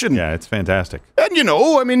edition. Yeah, it's fantastic. And you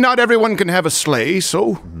know, I mean, not everyone can have a sleigh,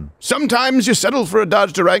 so sometimes you settle for a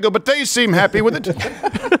Dodge Durango, but they seem happy with it.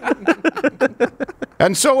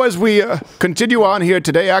 And so as we continue on here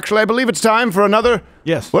today, actually, I believe it's time for another.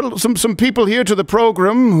 Yes. Well, some people here to the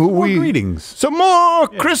program who greetings. Some more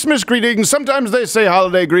Christmas greetings. Sometimes they say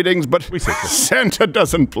holiday greetings, but Santa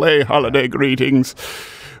doesn't play holiday greetings.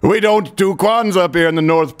 We don't do Kwanzaa up here in the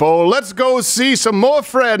North Pole. Let's go see some more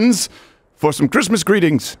friends for some Christmas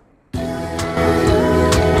greetings.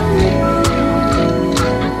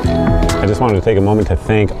 I just wanted to take a moment to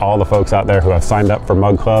thank all the folks out there who have signed up for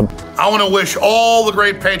Mug Club. I want to wish all the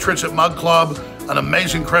great patrons at Mug Club an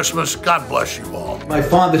amazing Christmas. God bless you all. My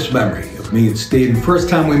fondest memory of me and Steve, first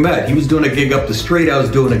time we met, he was doing a gig up the street, I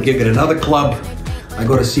was doing a gig at another club. I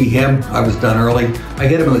go to see him, I was done early. I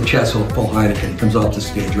hit him in the chest with a full Heineken. He comes off the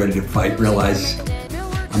stage ready to fight, realizes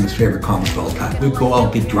I'm his favorite comic of all time. We go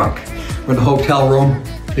out, get drunk. We're in the hotel room.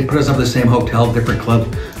 They put us up in the same hotel, different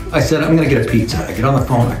club. I said, I'm gonna get a pizza. I get on the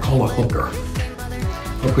phone, I call a hooker.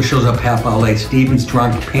 Hooker shows up half hour late. Steven's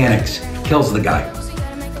drunk, panics, kills the guy.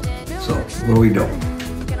 So what do we do?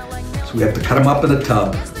 So we have to cut him up in the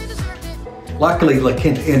tub. Luckily, La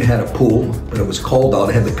Quinta Inn had a pool, but it was cold out.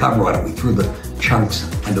 It had the cover on it. We threw the chunks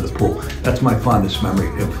into the pool. That's my fondest memory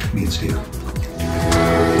of me and Steve.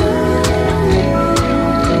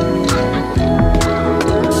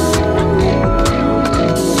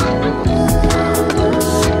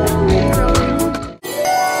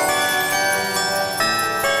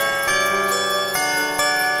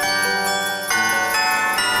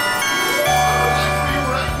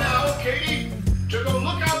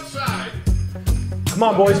 Come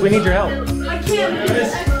on, boys, we need your help. I can't do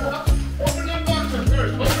this.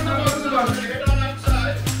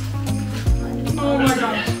 Oh my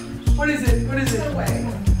God. What is it? What is it?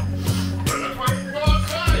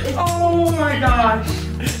 Oh my gosh.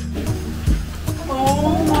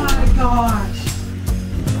 Oh my gosh.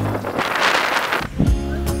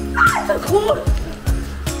 Ah, the cold.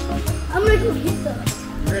 I'm gonna go get them.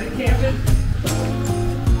 Ready, Camden?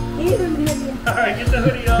 All right, get the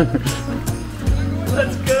hoodie on.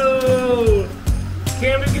 Let's go.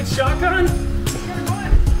 Camden gets shotgun.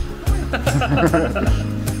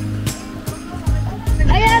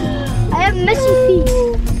 I have messy feet.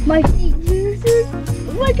 My feet.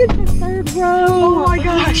 Look at the third row. Oh my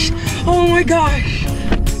gosh. Oh my gosh.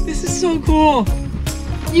 This is so cool.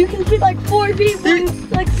 You can fit like 4 people.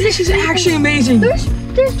 Like this is actually amazing. There's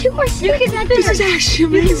 2 more seats. This is actually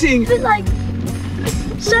amazing. You can fit like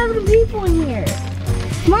 7 people in here.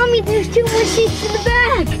 Mommy, there's 2 more seats in the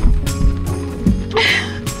back.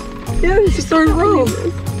 Yeah, it's the third row.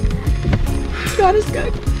 God is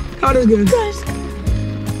good. God is good. God is good.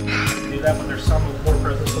 Do that when there's some more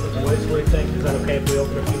presents for the boys. What do you think? Is that okay if we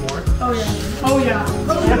open a few more? Oh yeah. Oh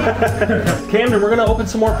yeah. Camden, we're gonna open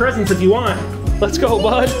some more presents if you want. Let's go,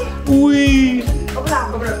 bud. Wee. Open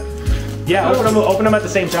up. Open up. Yeah, open them at the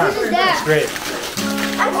same time. That's great.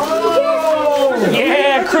 Oh!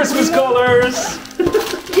 Yeah, Christmas colors.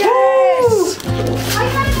 Yes! I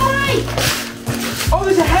got it right. Oh,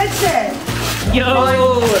 there's a headset. Yo.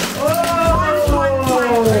 Oh,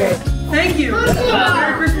 thank you.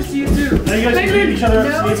 Merry Christmas to you too. Now you guys can give each other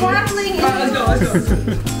No, it's happening. Let's go. Let's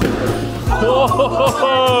go.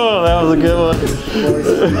 Oh, that was a good one.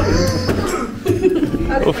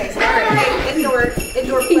 Okay, sorry.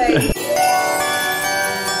 Indoor play.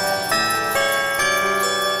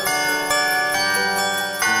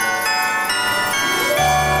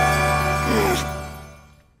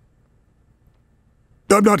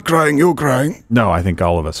 I'm not crying, you're crying. No, I think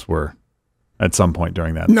all of us were at some point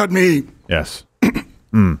during that. Not me. Yes.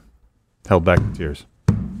 Held back the tears.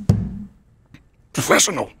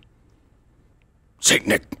 Professional. St.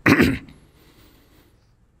 Nick.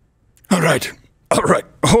 All right. All right.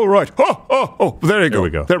 All right. Oh, there you go. There we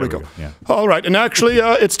go. There we go. Yeah. All right. And actually,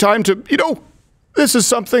 it's time to, this is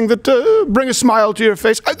something that bring a smile to your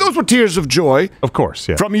face. Those were tears of joy. Of course,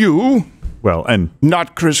 yeah. From you. Well, and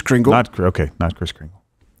not Kris Kringle. Not Kris Kringle.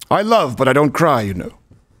 I love, but I don't cry,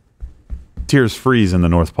 Tears freeze in the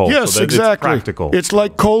North Pole. Yes, so exactly. It's practical. It's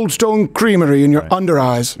like Cold Stone Creamery in your under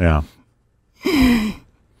eyes. Yeah.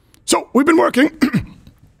 So, we've been working.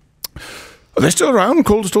 Are they still around,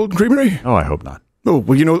 Cold Stone Creamery? Oh, I hope not. Oh,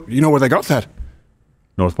 well, you know where they got that?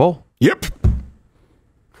 North Pole? Yep.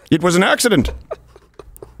 It was an accident.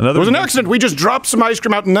 It was an accident. We just dropped some ice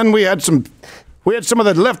cream out, and then we had some of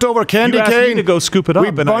the leftover candy You asked cane. me to go scoop it up.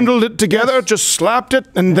 We bundled it together, just slapped it,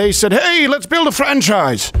 and they said, "Hey, let's build a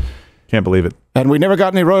franchise." Can't believe it. And we never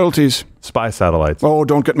got any royalties. Spy satellites. Oh,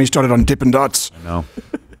 don't get me started on Dippin' Dots. I know.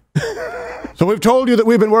 So we've told you that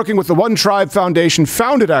we've been working with the One Tribe Foundation,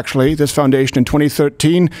 founded actually, this foundation in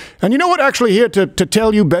 2013. And you know what, actually here to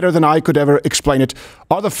tell you better than I could ever explain it,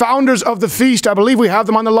 are the founders of the feast. I believe we have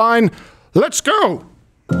them on the line. Let's go.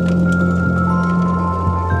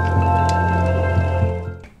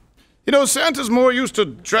 Santa's more used to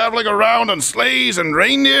traveling around on sleighs and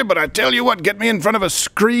reindeer, but I tell you what, get me in front of a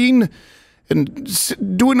screen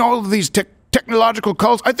and doing all of these technological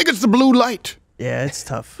calls. I think it's the blue light. Yeah, it's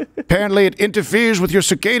tough. Apparently it interferes with your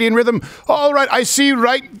circadian rhythm. All right, I see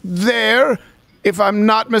right there, if I'm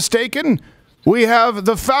not mistaken, we have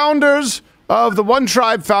the founders of the One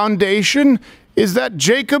Tribe Foundation. Is that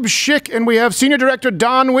Jacob Schick? And we have Senior Director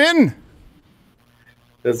Don Wynn.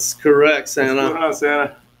 That's correct, Santa. What's going on,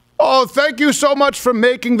 Santa? Oh, thank you so much for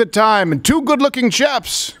making the time. And 2 good-looking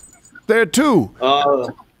chaps there, too.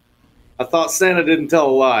 I thought Santa didn't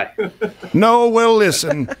tell a lie. No, well,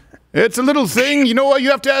 listen. It's a little thing. You know what?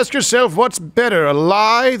 You have to ask yourself, what's better, a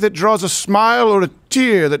lie that draws a smile or a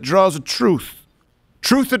tear that draws a truth?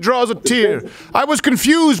 Truth that draws a tear. I was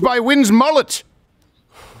confused by Wynn's mullet.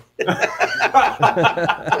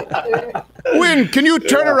 Wynn, can you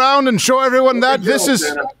turn around and show everyone that this is...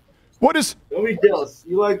 Santa. What is... Don't be jealous.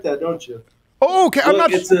 You like that, don't you? Oh, okay. I'm Look,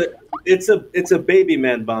 not... It's a baby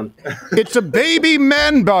man bun. It's a baby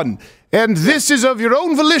man bun. And this is of your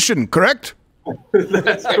own volition, correct?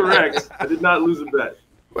 That's correct. I did not lose a bet.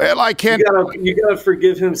 Well, I can't... You gotta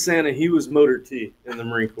forgive him, Santa. He was Motor T in the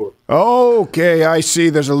Marine Corps. Okay, I see.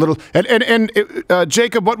 There's a little... And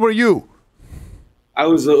Jacob, what were you? I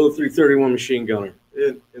was a 0331 machine gunner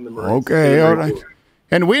in the Marines. Okay, all right.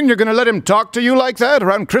 And Win, you're going to let him talk to you like that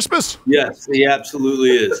around Christmas? Yes, he absolutely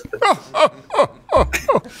is.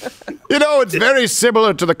 You know, it's very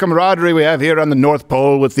similar to the camaraderie we have here on the North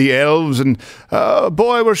Pole with the elves. And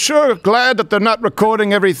boy, we're sure glad that they're not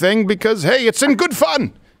recording everything because, hey, it's in good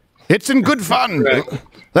fun. It's in good fun.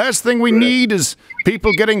 Last thing we need is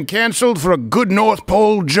people getting canceled for a good North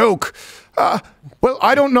Pole joke. Well,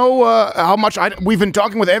 I don't know how much we've been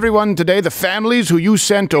talking with everyone today, the families who you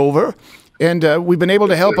sent over. And we've been able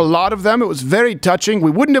to help a lot of them. It was very touching. We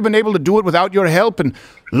wouldn't have been able to do it without your help in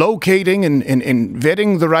locating and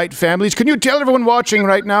vetting the right families. Can you tell everyone watching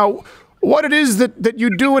right now what it is that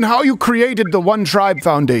you do and how you created the One Tribe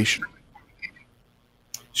Foundation?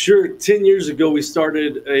 Sure. 10 years ago, we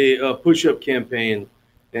started a push-up campaign,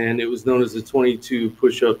 and it was known as the 22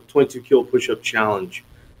 Kill Push-Up Challenge.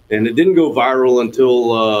 And it didn't go viral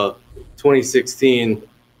until 2016.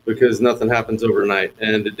 Because nothing happens overnight,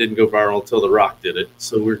 and it didn't go viral until The Rock did it.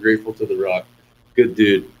 So we're grateful to The Rock. Good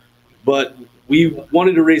dude. But we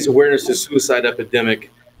wanted to raise awareness to the suicide epidemic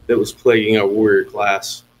that was plaguing our warrior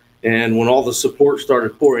class. And when all the support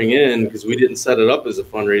started pouring in, because we didn't set it up as a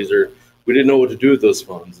fundraiser, we didn't know what to do with those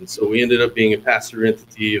funds. And so we ended up being a pass-through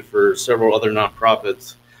entity for several other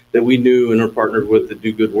nonprofits that we knew and are partnered with that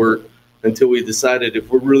do good work, until we decided if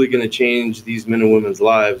we're really going to change these men and women's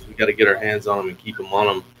lives, we got to get our hands on them and keep them on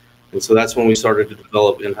them. And so that's when we started to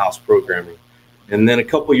develop in-house programming. And then a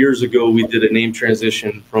couple years ago, we did a name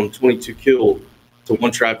transition from 22 Kill to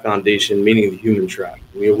One Tribe Foundation, meaning the human tribe.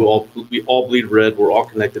 We all bleed red. We're all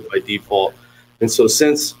connected by default. And so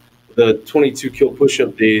since the 22 Kill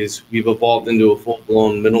push-up days, we've evolved into a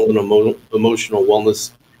full-blown mental and emotional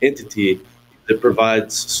wellness entity that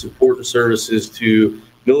provides support and services to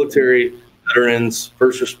military, veterans,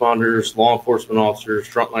 first responders, law enforcement officers,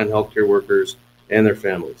 frontline healthcare workers, and their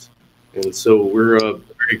families. And so we're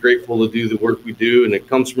very grateful to do the work we do, and it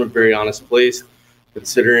comes from a very honest place,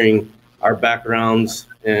 considering our backgrounds.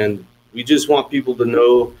 And we just want people to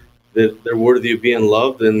know that they're worthy of being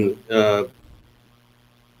loved, and that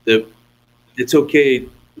it's okay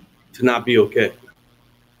to not be okay.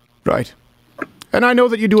 Right. And I know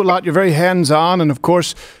that you do a lot. You're very hands-on, and of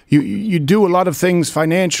course, you do a lot of things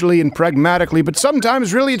financially and pragmatically, but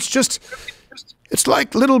sometimes really it's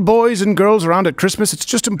like little boys and girls around at Christmas. It's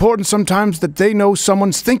just important sometimes that they know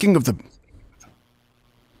someone's thinking of them.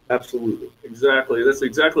 Absolutely. Exactly. That's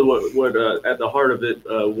exactly what at the heart of it,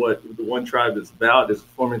 what the One Tribe is about, is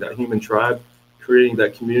forming that human tribe, creating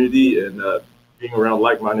that community, and being around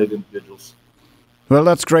like-minded individuals. Well,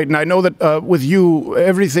 that's great. And I know that with you,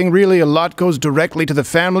 everything really, a lot goes directly to the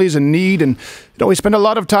families in need. And, you know, we spend a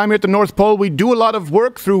lot of time here at the North Pole. We do a lot of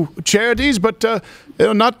work through charities, but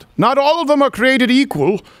not all of them are created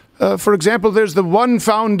equal. For example, there's the One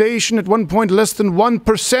Foundation. At one point, less than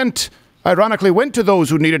 1%, ironically, went to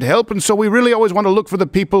those who needed help. And so we really always want to look for the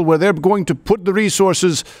people where they're going to put the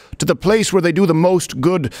resources to the place where they do the most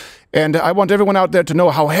good. And I want everyone out there to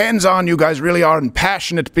know how hands-on you guys really are and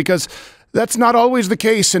passionate, because that's not always the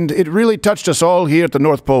case, and it really touched us all here at the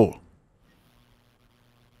North Pole.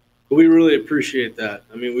 We really appreciate that.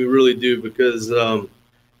 I mean, we really do, because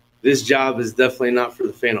this job is definitely not for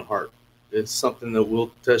the faint of heart. It's something that will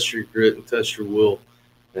test your grit and test your will.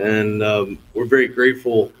 And we're very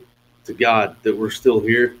grateful to God that we're still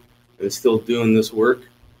here and still doing this work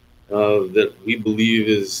that we believe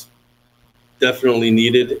is definitely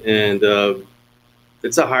needed. And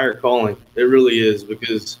it's a higher calling. It really is,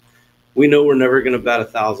 because we know we're never going to bat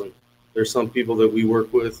 1,000. There's some people that we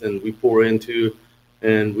work with and we pour into,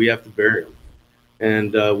 and we have to bury them.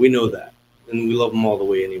 And we know that, and we love them all the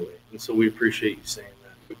way anyway. And so we appreciate you saying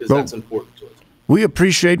that, because that's important to us. We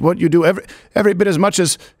appreciate what you do every bit as much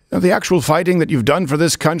as the actual fighting that you've done for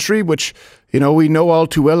this country, which, you know, we know all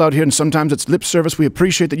too well out here, and sometimes it's lip service. We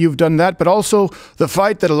appreciate that you've done that, but also the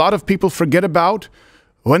fight that a lot of people forget about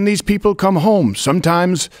when these people come home.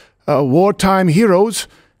 Sometimes wartime heroes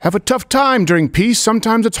have a tough time during peace.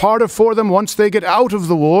 Sometimes it's harder for them once they get out of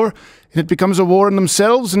the war, and it becomes a war in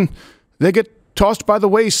themselves, and they get tossed by the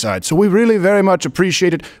wayside. So we really very much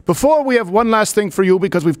appreciate it. Before we have one last thing for you,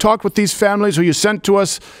 because we've talked with these families who you sent to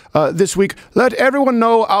us this week, let everyone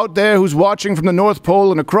know out there who's watching from the North Pole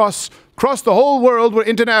and across the whole world, we're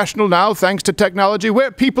international now thanks to technology, where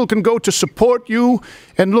people can go to support you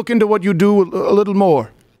and look into what you do a little more.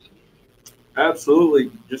 Absolutely.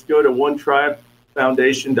 Just go to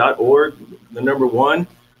onetribefoundation.org, the number one,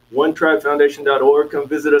 onetribefoundation.org. Come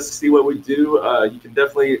visit us, see what we do. You can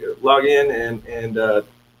definitely log in and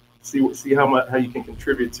see how you can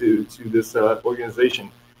contribute to this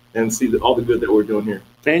organization and see all the good that we're doing here.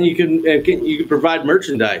 And you can provide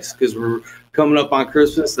merchandise, because we're coming up on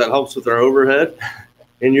Christmas. That helps with our overhead.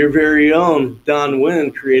 and your very own Don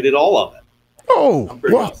Wynn created all of it. Oh,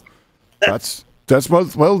 well, that's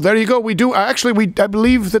well. There you go. We do actually. I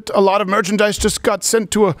believe that a lot of merchandise just got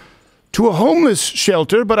sent to a homeless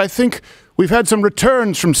shelter, but I think we've had some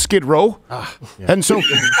returns from Skid Row, and so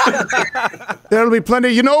there'll be plenty.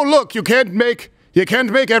 You know, look, you can't make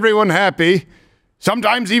everyone happy.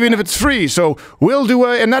 Sometimes even if it's free. So we'll do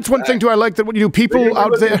and that's one thing too. I like that what you do. People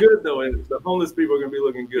out there. Good though, and the homeless people are going to be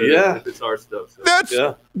looking good. If it's our stuff.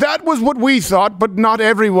 So. That was what we thought, but not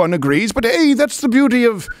everyone agrees. But hey, that's the beauty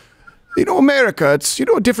of, America. It's,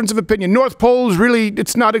 a difference of opinion. North Pole's really,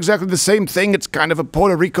 it's not exactly the same thing. It's kind of a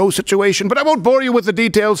Puerto Rico situation, but I won't bore you with the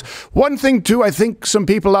details. One thing too, I think some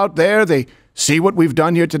people out there, they see what we've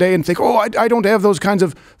done here today and think, oh, I don't have those kinds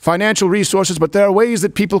of financial resources, but there are ways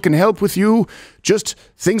that people can help with you, just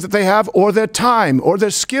things that they have, or their time, or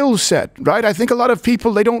their skill set, right? I think a lot of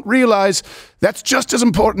people, they don't realize that's just as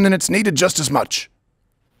important and it's needed just as much.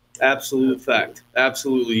 Absolute fact.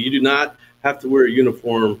 Absolutely. You do not have to wear a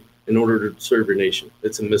uniform in order to serve your nation.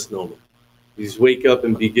 It's a misnomer. You just wake up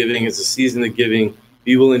and be giving. It's a season of giving.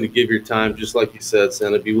 Be willing to give your time, just like you said,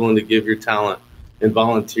 Santa. Be willing to give your talent and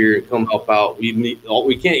volunteer and come help out.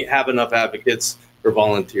 We can't have enough advocates for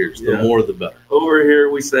volunteers. The more, the better. Over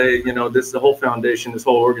here, we say, the whole foundation, this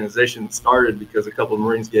whole organization started because a couple of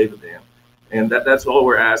Marines gave a damn. And that's all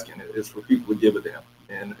we're asking is for people to give a damn.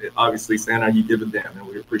 And obviously, Santa, you give a damn, and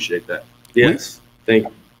we appreciate that. Yes. Thank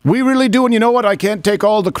you. We really do, and you know what? I can't take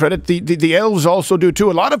all the credit. The elves also do, too.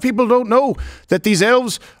 A lot of people don't know that these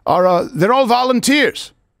elves are, they're all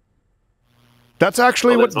volunteers. That's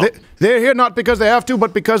actually they're here not because they have to,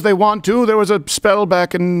 but because they want to. There was a spell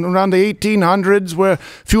back in around the 1800s where a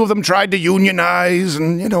few of them tried to unionize,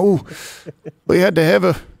 and we had to have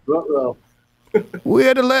a. We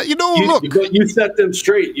had to let look. You set them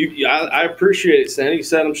straight. I appreciate it, Sandy. You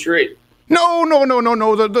set them straight. No.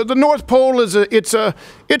 The North Pole is it's a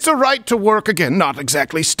right to work again, not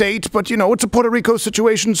exactly state, but it's a Puerto Rico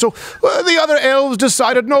situation. So the other elves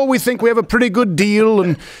decided, no, we think we have a pretty good deal,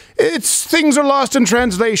 and things are lost in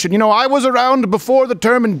translation. I was around before the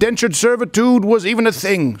term indentured servitude was even a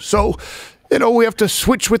thing. So we have to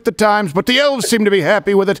switch with the times, but the elves seem to be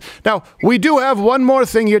happy with it. Now, we do have one more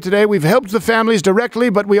thing here today. We've helped the families directly,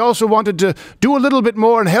 but we also wanted to do a little bit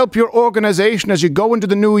more and help your organization as you go into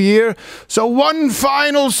the new year. So one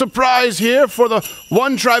final surprise here for the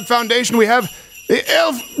One Tribe Foundation. We have the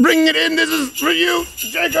elf bringing it in. This is for you,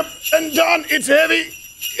 Jacob and Don. It's heavy.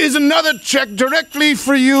 Is another check directly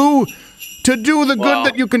for you to do the good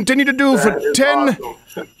that you continue to do for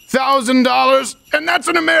 $10,000, and that's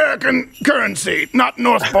an American currency, not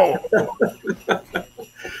North Pole.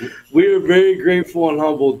 We are very grateful and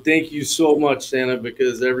humbled. Thank you so much, Santa,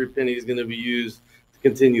 because every penny is going to be used to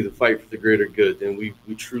continue the fight for the greater good, and we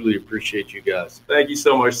truly appreciate you guys. Thank you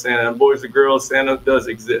so much, Santa. And boys and girls, Santa does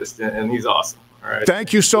exist, and he's awesome. All right.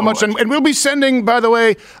 Thank you so much. And we'll be sending, by the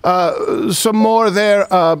way, some more there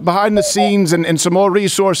behind the scenes and some more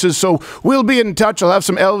resources. So we'll be in touch. I'll have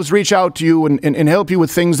some elves reach out to you and help you with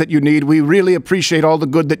things that you need. We really appreciate all the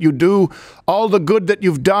good that you do, all the good that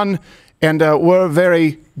you've done, and we're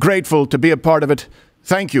very grateful to be a part of it.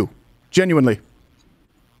 Thank you, genuinely.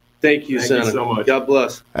 Thank you, Santa. Thank you so much. God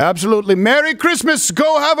bless. Absolutely. Merry Christmas.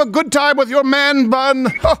 Go have a good time with your man bun.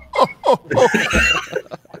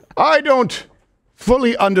 I don't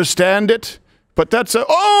fully understand it, but that's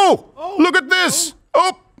look at this.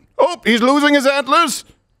 Oh, he's losing his antlers.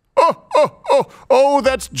 Oh,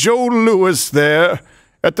 that's Joe Louis there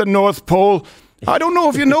at the North Pole. I don't know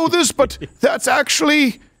if you know this, but that's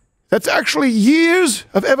actually years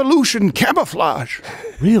of evolution camouflage.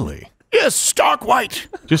 Really? Yes, stark white.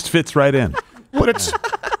 Just fits right in.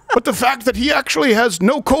 But the fact that he actually has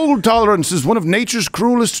no cold tolerance is one of nature's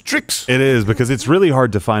cruelest tricks. It is, because it's really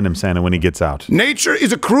hard to find him, Santa, when he gets out. Nature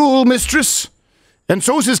is a cruel mistress, and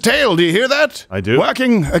so's his tail. Do you hear that? I do.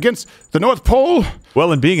 Whacking against the North Pole.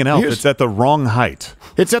 Well, and being an elf, it's at the wrong height.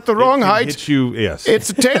 It's at the wrong height. Hit you, yes. It's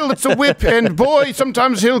a tail, it's a whip, and boy,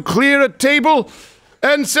 sometimes he'll clear a table.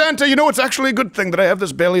 And Santa, it's actually a good thing that I have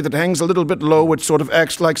this belly that hangs a little bit low, which sort of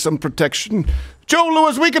acts like some protection. Joe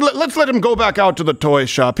Louis, let's let him go back out to the toy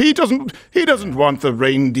shop. He doesn't want the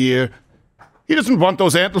reindeer. He doesn't want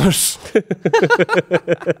those antlers.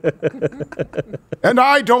 And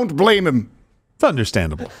I don't blame him. It's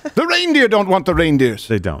understandable. The reindeer don't want the reindeers.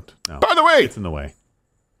 They don't. No. By the way, it's in the way.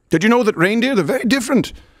 Did you know that reindeer, they're very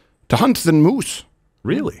different to hunt than moose?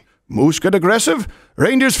 Really? Moose get aggressive,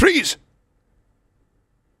 reindeers freeze.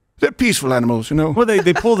 They're peaceful animals, Well,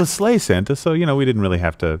 they pull the sleigh, Santa, so, we didn't really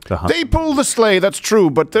have to hunt. They pull the sleigh, that's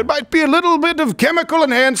true, but there might be a little bit of chemical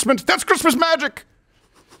enhancement. That's Christmas magic.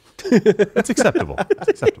 That's acceptable.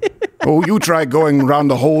 Oh, you try going around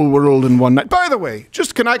the whole world in one night. By the way,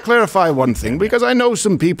 just can I clarify one thing? Because I know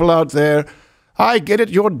some people out there, I get it,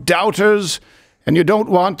 you're doubters, and you don't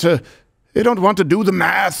want to do the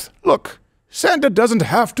math. Look, Santa doesn't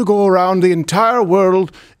have to go around the entire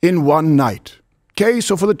world in one night. Okay,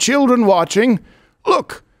 so for the children watching,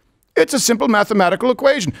 look, it's a simple mathematical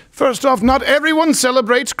equation. First off, not everyone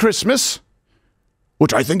celebrates Christmas,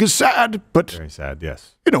 which I think is sad, but... Very sad,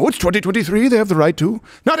 yes. You know, it's 2023, they have the right to.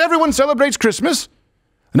 Not everyone celebrates Christmas.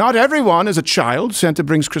 Not everyone is a child. Santa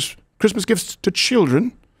brings Christmas gifts to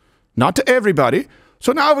children, not to everybody.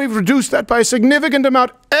 So now we've reduced that by a significant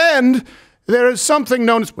amount, and there is something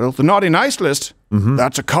known as, well, the naughty nice list.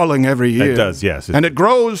 That's a culling every year. It does, yes. And it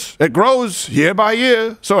grows year by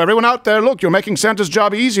year. So everyone out there, look, you're making Santa's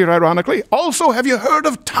job easier, ironically. Also, have you heard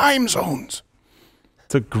of time zones?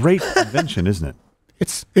 It's a great invention, isn't it?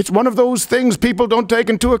 It's one of those things people don't take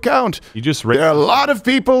into account. There are a lot of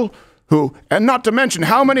people who, and not to mention,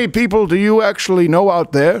 how many people do you actually know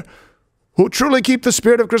out there who truly keep the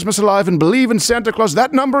spirit of Christmas alive and believe in Santa Claus?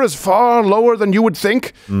 That number is far lower than you would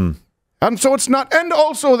think. And so it's not, and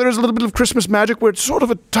also there is a little bit of Christmas magic where it's sort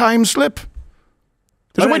of a time slip.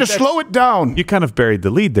 There's a way to slow it down. You kind of buried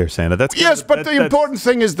the lead there, Santa. Yes, but the important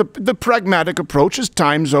thing is the pragmatic approach is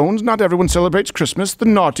time zones. Not everyone celebrates Christmas. The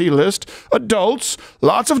naughty list. Adults.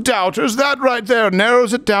 Lots of doubters. That right there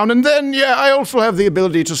narrows it down. And then, yeah, I also have the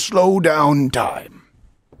ability to slow down time.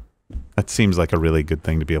 That seems like a really good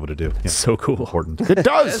thing to be able to do. Yeah. So cool. Important. It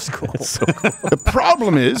does. That's cool. It's so cool. The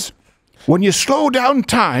problem is, when you slow down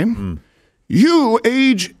time, you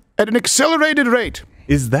age at an accelerated rate.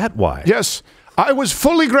 Is that why? Yes. I was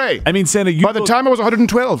fully gray. I mean, Santa, by the time I was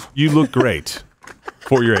 112. You look great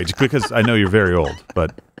for your age, because I know you're very old,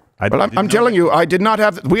 but I'm telling you, I did not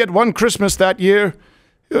have. We had one Christmas that year.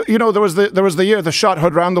 You know, there was the year the shot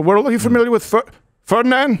heard around the world. Are you familiar with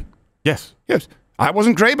Ferdinand? Yes. Yes. I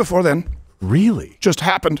wasn't gray before then. Really? Just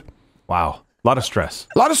happened. Wow. A lot of stress.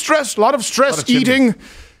 A lot of stress eating.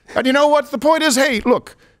 And you know what? The point is, hey,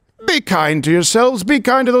 look. Be kind to yourselves. Be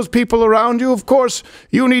kind to those people around you. Of course,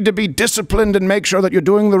 you need to be disciplined and make sure that you're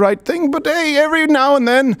doing the right thing. But hey, every now and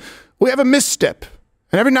then we have a misstep.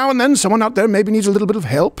 And every now and then someone out there maybe needs a little bit of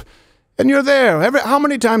help. And you're there. How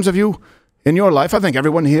many times have you, in your life, I think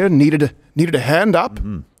everyone here needed a hand up.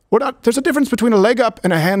 There's a difference between a leg up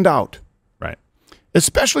and a hand out. Right.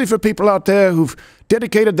 Especially for people out there who've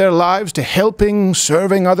dedicated their lives to helping,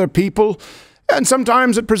 serving other people. And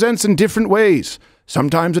sometimes it presents in different ways.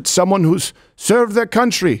 Sometimes it's someone who's served their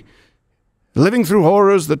country, living through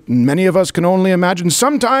horrors that many of us can only imagine.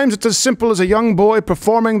 Sometimes it's as simple as a young boy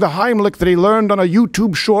performing the Heimlich that he learned on a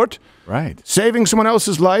YouTube short, saving someone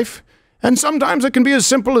else's life. And sometimes it can be as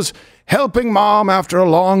simple as helping mom after a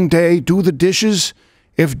long day do the dishes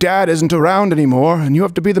if dad isn't around anymore and you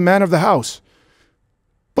have to be the man of the house.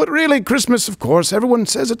 But really, Christmas, of course, everyone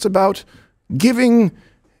says it's about giving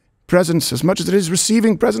presents as much as it is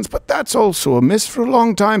receiving presents, but that's also a miss. For a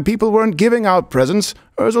long time, people weren't giving out presents.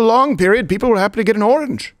 There was a long period, people were happy to get an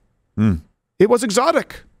orange. It was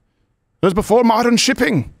exotic. It was before modern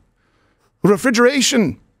shipping,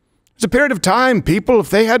 refrigeration. It was a period of time, people, if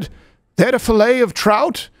they had a fillet of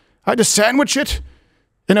trout, I had to sandwich it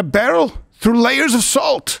in a barrel through layers of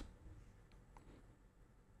salt.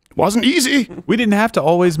 It wasn't easy. We didn't have to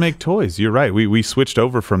always make toys. You're right. We switched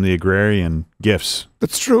over from the agrarian gifts.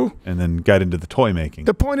 That's true. And then got into the toy making.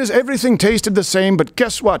 The point is everything tasted the same, but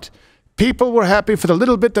guess what? People were happy for the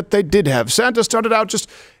little bit that they did have. Santa started out just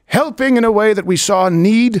helping in a way that we saw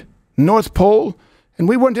need, North Pole, and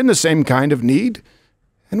we weren't in the same kind of need.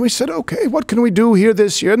 And we said, okay, what can we do here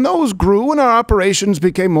this year? And those grew and our operations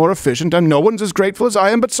became more efficient. And no one's as grateful as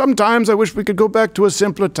I am, but sometimes I wish we could go back to a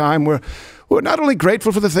simpler time where we're not only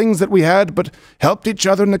grateful for the things that we had, but helped each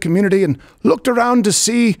other in the community and looked around to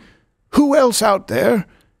see who else out there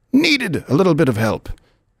needed a little bit of help.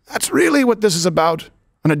 That's really what this is about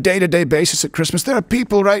on a day-to-day basis at Christmas. There are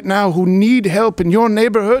people right now who need help in your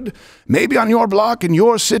neighborhood, maybe on your block, in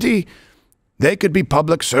your city. They could be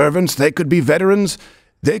public servants. They could be veterans.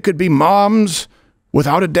 They could be moms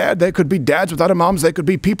without a dad. They could be dads without a moms. They could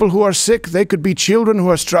be people who are sick. They could be children who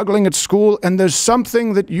are struggling at school. And there's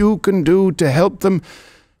something that you can do to help them.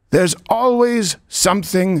 There's always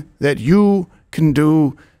something that you can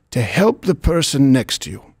do to help the person next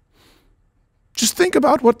to you. Just think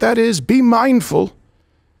about what that is. Be mindful.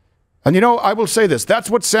 And you know, I will say this.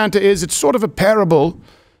 That's what Santa is. It's sort of a parable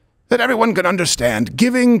that everyone can understand.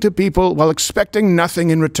 Giving to people while expecting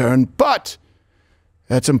nothing in return. But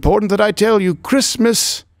it's important that I tell you,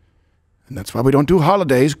 Christmas, and that's why we don't do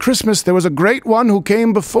holidays, Christmas, there was a great one who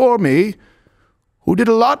came before me who did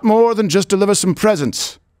a lot more than just deliver some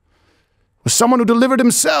presents. It was someone who delivered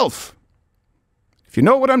himself. If you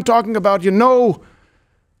know what I'm talking about, you know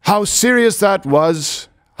how serious that was,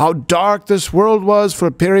 how dark this world was for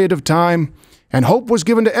a period of time, and hope was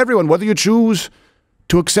given to everyone, whether you choose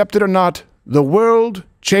to accept it or not. The world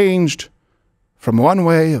changed from one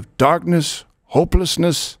way of darkness,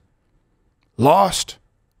 hopelessness, lost,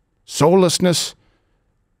 soullessness,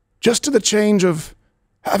 just to the change of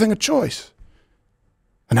having a choice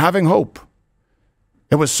and having hope.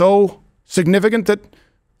 It was so significant that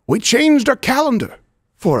we changed our calendar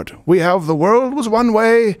for it. We have the world was one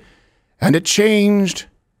way, and it changed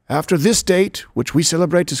after this date, which we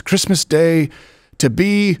celebrate as Christmas Day, to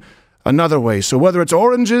be another way. So whether it's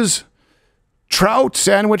oranges, trout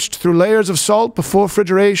sandwiched through layers of salt before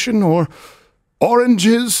refrigeration, or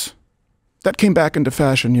oranges, that came back into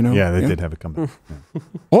fashion, you know. Yeah, they did have a comeback. Yeah.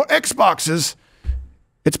 Or Xboxes,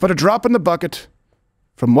 it's but a drop in the bucket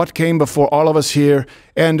from what came before all of us here,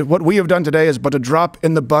 and what we have done today is but a drop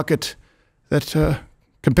in the bucket that,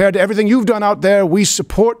 compared to everything you've done out there, we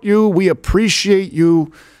support you, we appreciate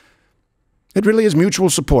you. It really is mutual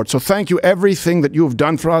support. So thank you everything that you have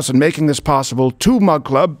done for us in making this possible. To Mug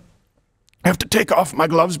Club. I have to take off my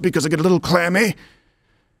gloves because I get a little clammy.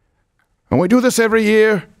 And we do this every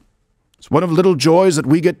year. It's one of the little joys that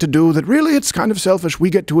we get to do that really it's kind of selfish. We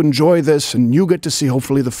get to enjoy this, and you get to see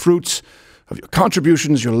hopefully the fruits of your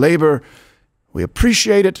contributions, your labor. We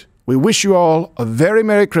appreciate it. We wish you all a very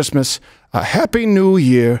Merry Christmas, a Happy New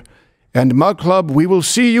Year, and Mug Club, we will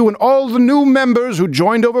see you and all the new members who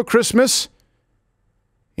joined over Christmas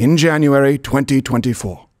in January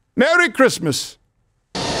 2024. Merry Christmas!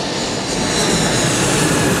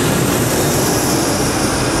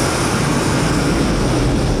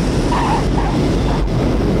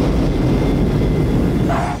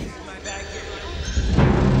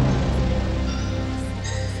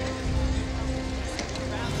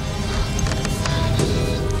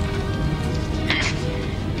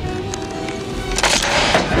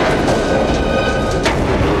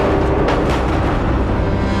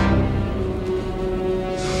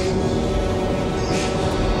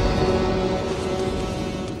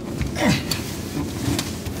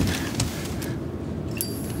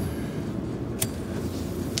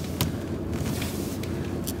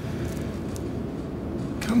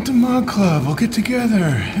 Come to Mug Club, we'll get together,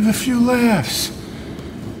 have a few laughs.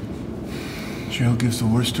 Trail gives the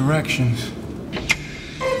worst directions.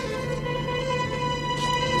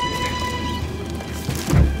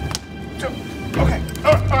 Okay,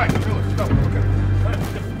 all right, go, okay.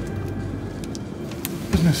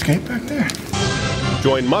 There's an escape back there.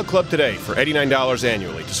 Join Mug Club today for $89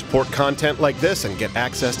 annually to support content like this and get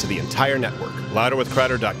access to the entire network.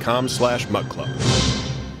 LouderWithCrowder.com/mugclub.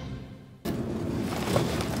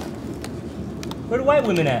 Where the white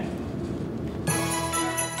women at?